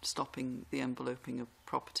in stopping the enveloping of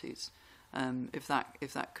properties, if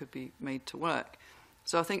that could be made to work.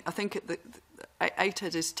 So I think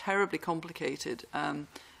ATED is terribly complicated.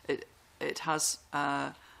 It has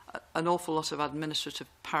an awful lot of administrative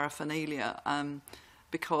paraphernalia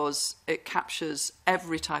because it captures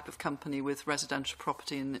every type of company with residential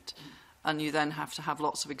property in it, and you then have to have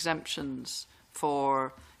lots of exemptions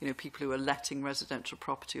for, you know, people who are letting residential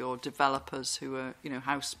property, or developers who are, you know,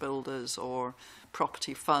 house builders, or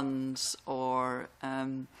property funds, or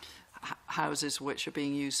houses which are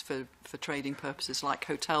being used for trading purposes, like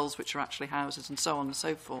hotels which are actually houses, and so on and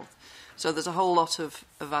so forth. So there's a whole lot of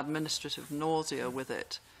administrative nausea with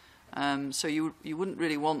it. So you wouldn't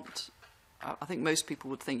really want, I think most people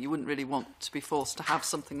would think you wouldn't really want to be forced to have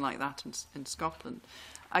something like that in Scotland.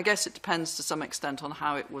 I guess it depends to some extent on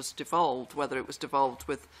how it was devolved, whether it was devolved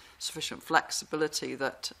with sufficient flexibility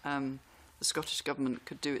that the Scottish Government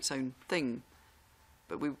could do its own thing.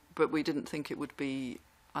 But we didn't think it would be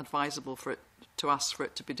advisable for it to ask for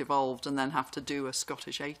it to be devolved and then have to do a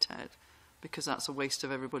Scottish ATED, because that's a waste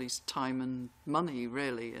of everybody's time and money,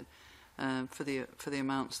 really, for the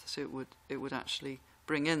amounts that it would actually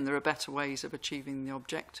bring in. There are better ways of achieving the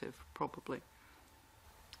objective, probably.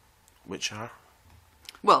 Which are?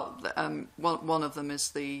 Well, one of them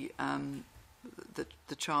is the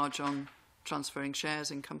charge on transferring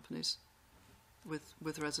shares in companies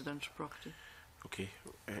with residential property. Okay.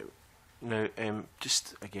 Now,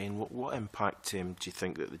 just again, what impact do you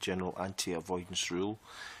think that the general anti-avoidance rule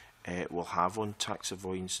will have on tax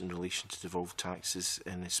avoidance in relation to devolved taxes,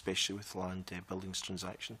 and especially with land buildings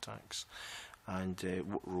transaction tax? And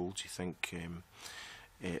what role do you think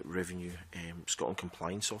Revenue Scotland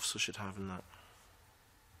compliance officer should have in that?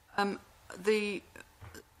 The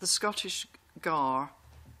Scottish GAR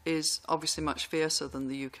is obviously much fiercer than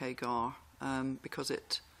the UK GAR because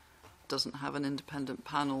it doesn't have an independent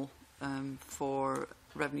panel for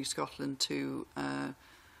Revenue Scotland to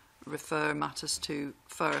refer matters to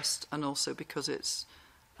first, and also because it's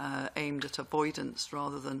aimed at avoidance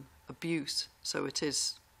rather than abuse. So it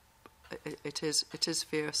is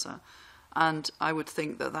fiercer, and I would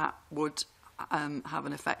think that would have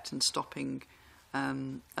an effect in stopping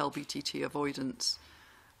LBTT avoidance.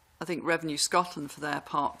 I think Revenue Scotland, for their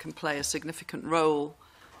part, can play a significant role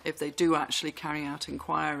if they do actually carry out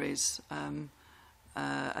inquiries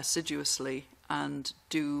assiduously and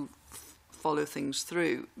do follow things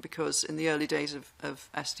through, because in the early days of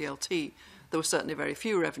SDLT there were certainly very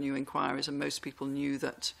few revenue inquiries, and most people knew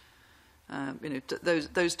that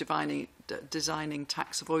those designing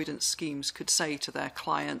tax avoidance schemes could say to their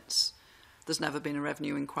clients, there's never been a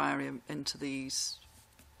revenue inquiry into these,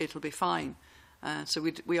 it'll be fine. So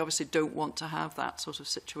we obviously don't want to have that sort of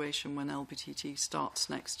situation when LBTT starts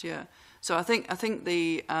next year. So I think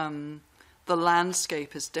the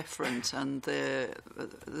landscape is different, and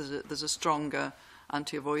there's a stronger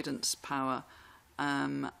anti-avoidance power,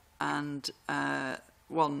 and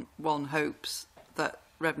one hopes that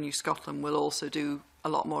Revenue Scotland will also do a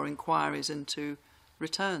lot more inquiries into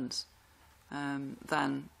returns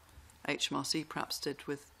than HMRC perhaps did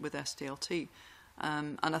with SDLT.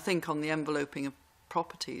 And I think on the enveloping of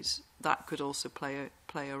properties, that could also play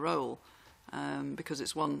a role, because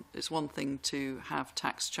it's one thing to have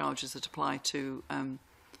tax charges that apply to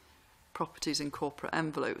properties in corporate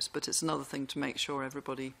envelopes, but it's another thing to make sure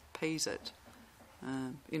everybody pays it.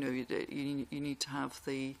 You need to have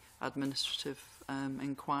the administrative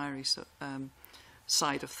inquiry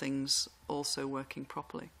side of things also working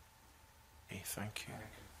properly. Hey, thank you.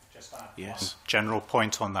 Just add yes. one general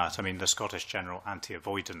point on that. I mean, the Scottish General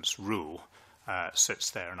Anti-Avoidance Rule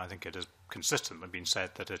sits there, and I think it has consistently been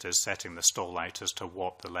said that it is setting the stall out as to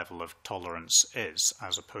what the level of tolerance is,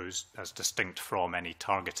 as distinct from any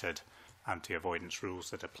targeted anti-avoidance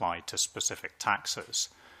rules that apply to specific taxes.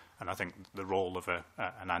 And I think the role of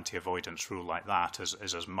an anti-avoidance rule like that is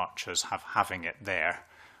as much as having it there,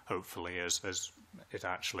 hopefully, as it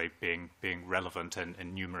actually being relevant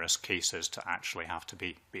in numerous cases to actually have to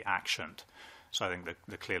be actioned. So I think that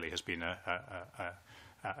there clearly has been a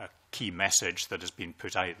a key message that has been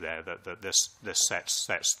put out there, that this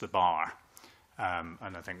sets the bar. And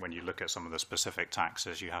I think when you look at some of the specific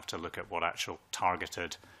taxes, you have to look at what actual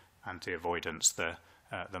targeted anti-avoidance there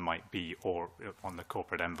might be, or on the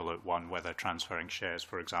corporate envelope one, whether transferring shares,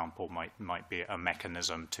 for example, might be a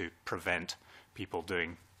mechanism to prevent people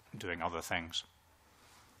doing other things.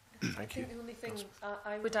 Thank you. The only thing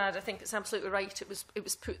I would add, I think it's absolutely right. It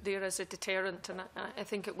was put there as a deterrent, and I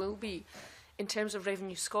think it will be. In terms of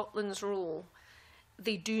Revenue Scotland's role,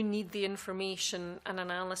 they do need the information and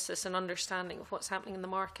analysis and understanding of what's happening in the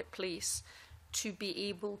marketplace to be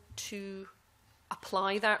able to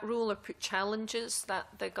apply that rule or put challenges that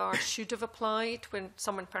the GAR should have applied when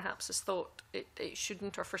someone perhaps has thought it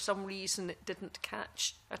shouldn't, or for some reason it didn't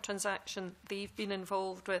catch a transaction they've been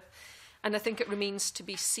involved with. And I think it remains to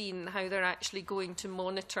be seen how they're actually going to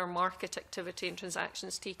monitor market activity and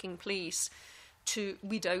transactions taking place to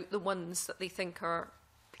weed out the ones that they think are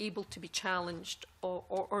able to be challenged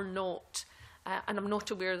or not. And I'm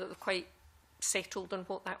not aware that they're quite settled on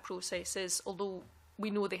what that process is, although we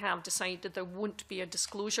know they have decided there won't be a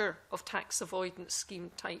disclosure of tax avoidance scheme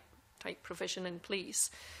type provision in place.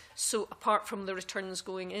 So apart from the returns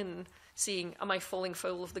going in, saying, am I falling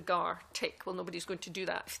foul of the GAR? Tick, well, nobody's going to do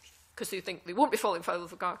that because they think they won't be falling foul of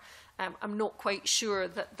the GAR. I'm not quite sure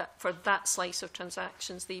that for that slice of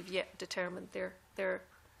transactions they've yet determined their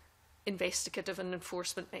investigative and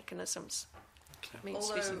enforcement mechanisms.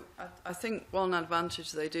 Although I think one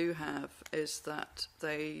advantage they do have is that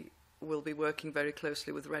they will be working very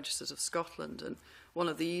closely with Registers of Scotland, and one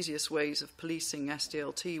of the easiest ways of policing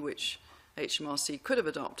SDLT, which HMRC could have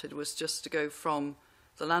adopted, was just to go from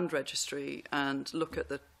the land registry and look at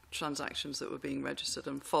the transactions that were being registered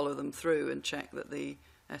and follow them through and check that the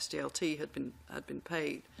SDLT had been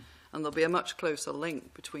paid. And there'll be a much closer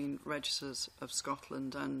link between Registers of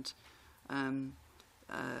Scotland and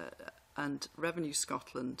Revenue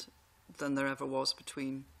Scotland than there ever was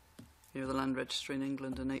between the Land Registry in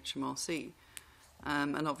England and HMRC.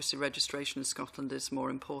 And obviously registration in Scotland is more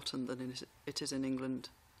important than it is in England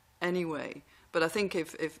anyway. But I think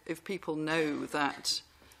if people know that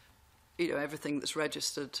everything that's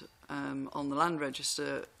registered on the Land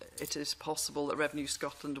Register, it is possible that Revenue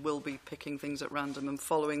Scotland will be picking things at random and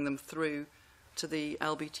following them through to the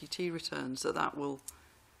LBTT returns, that will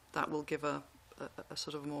give a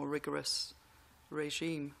sort of more rigorous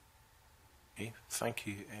regime. Okay, thank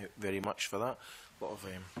you very much for that. A lot of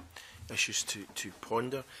issues to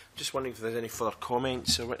ponder. Just wondering if there's any further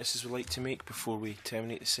comments or witnesses would like to make before we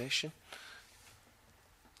terminate the session.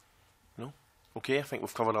 No? Okay, I think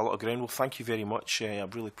we've covered a lot of ground. Well, thank you very much.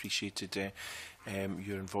 I've really appreciated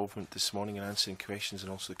your involvement this morning in answering questions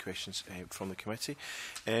and also the questions from the committee.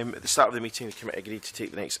 At the start of the meeting, the committee agreed to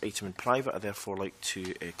take the next item in private. I'd therefore like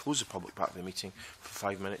to close the public part of the meeting for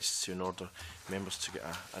 5 minutes in order members to get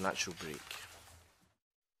a natural break.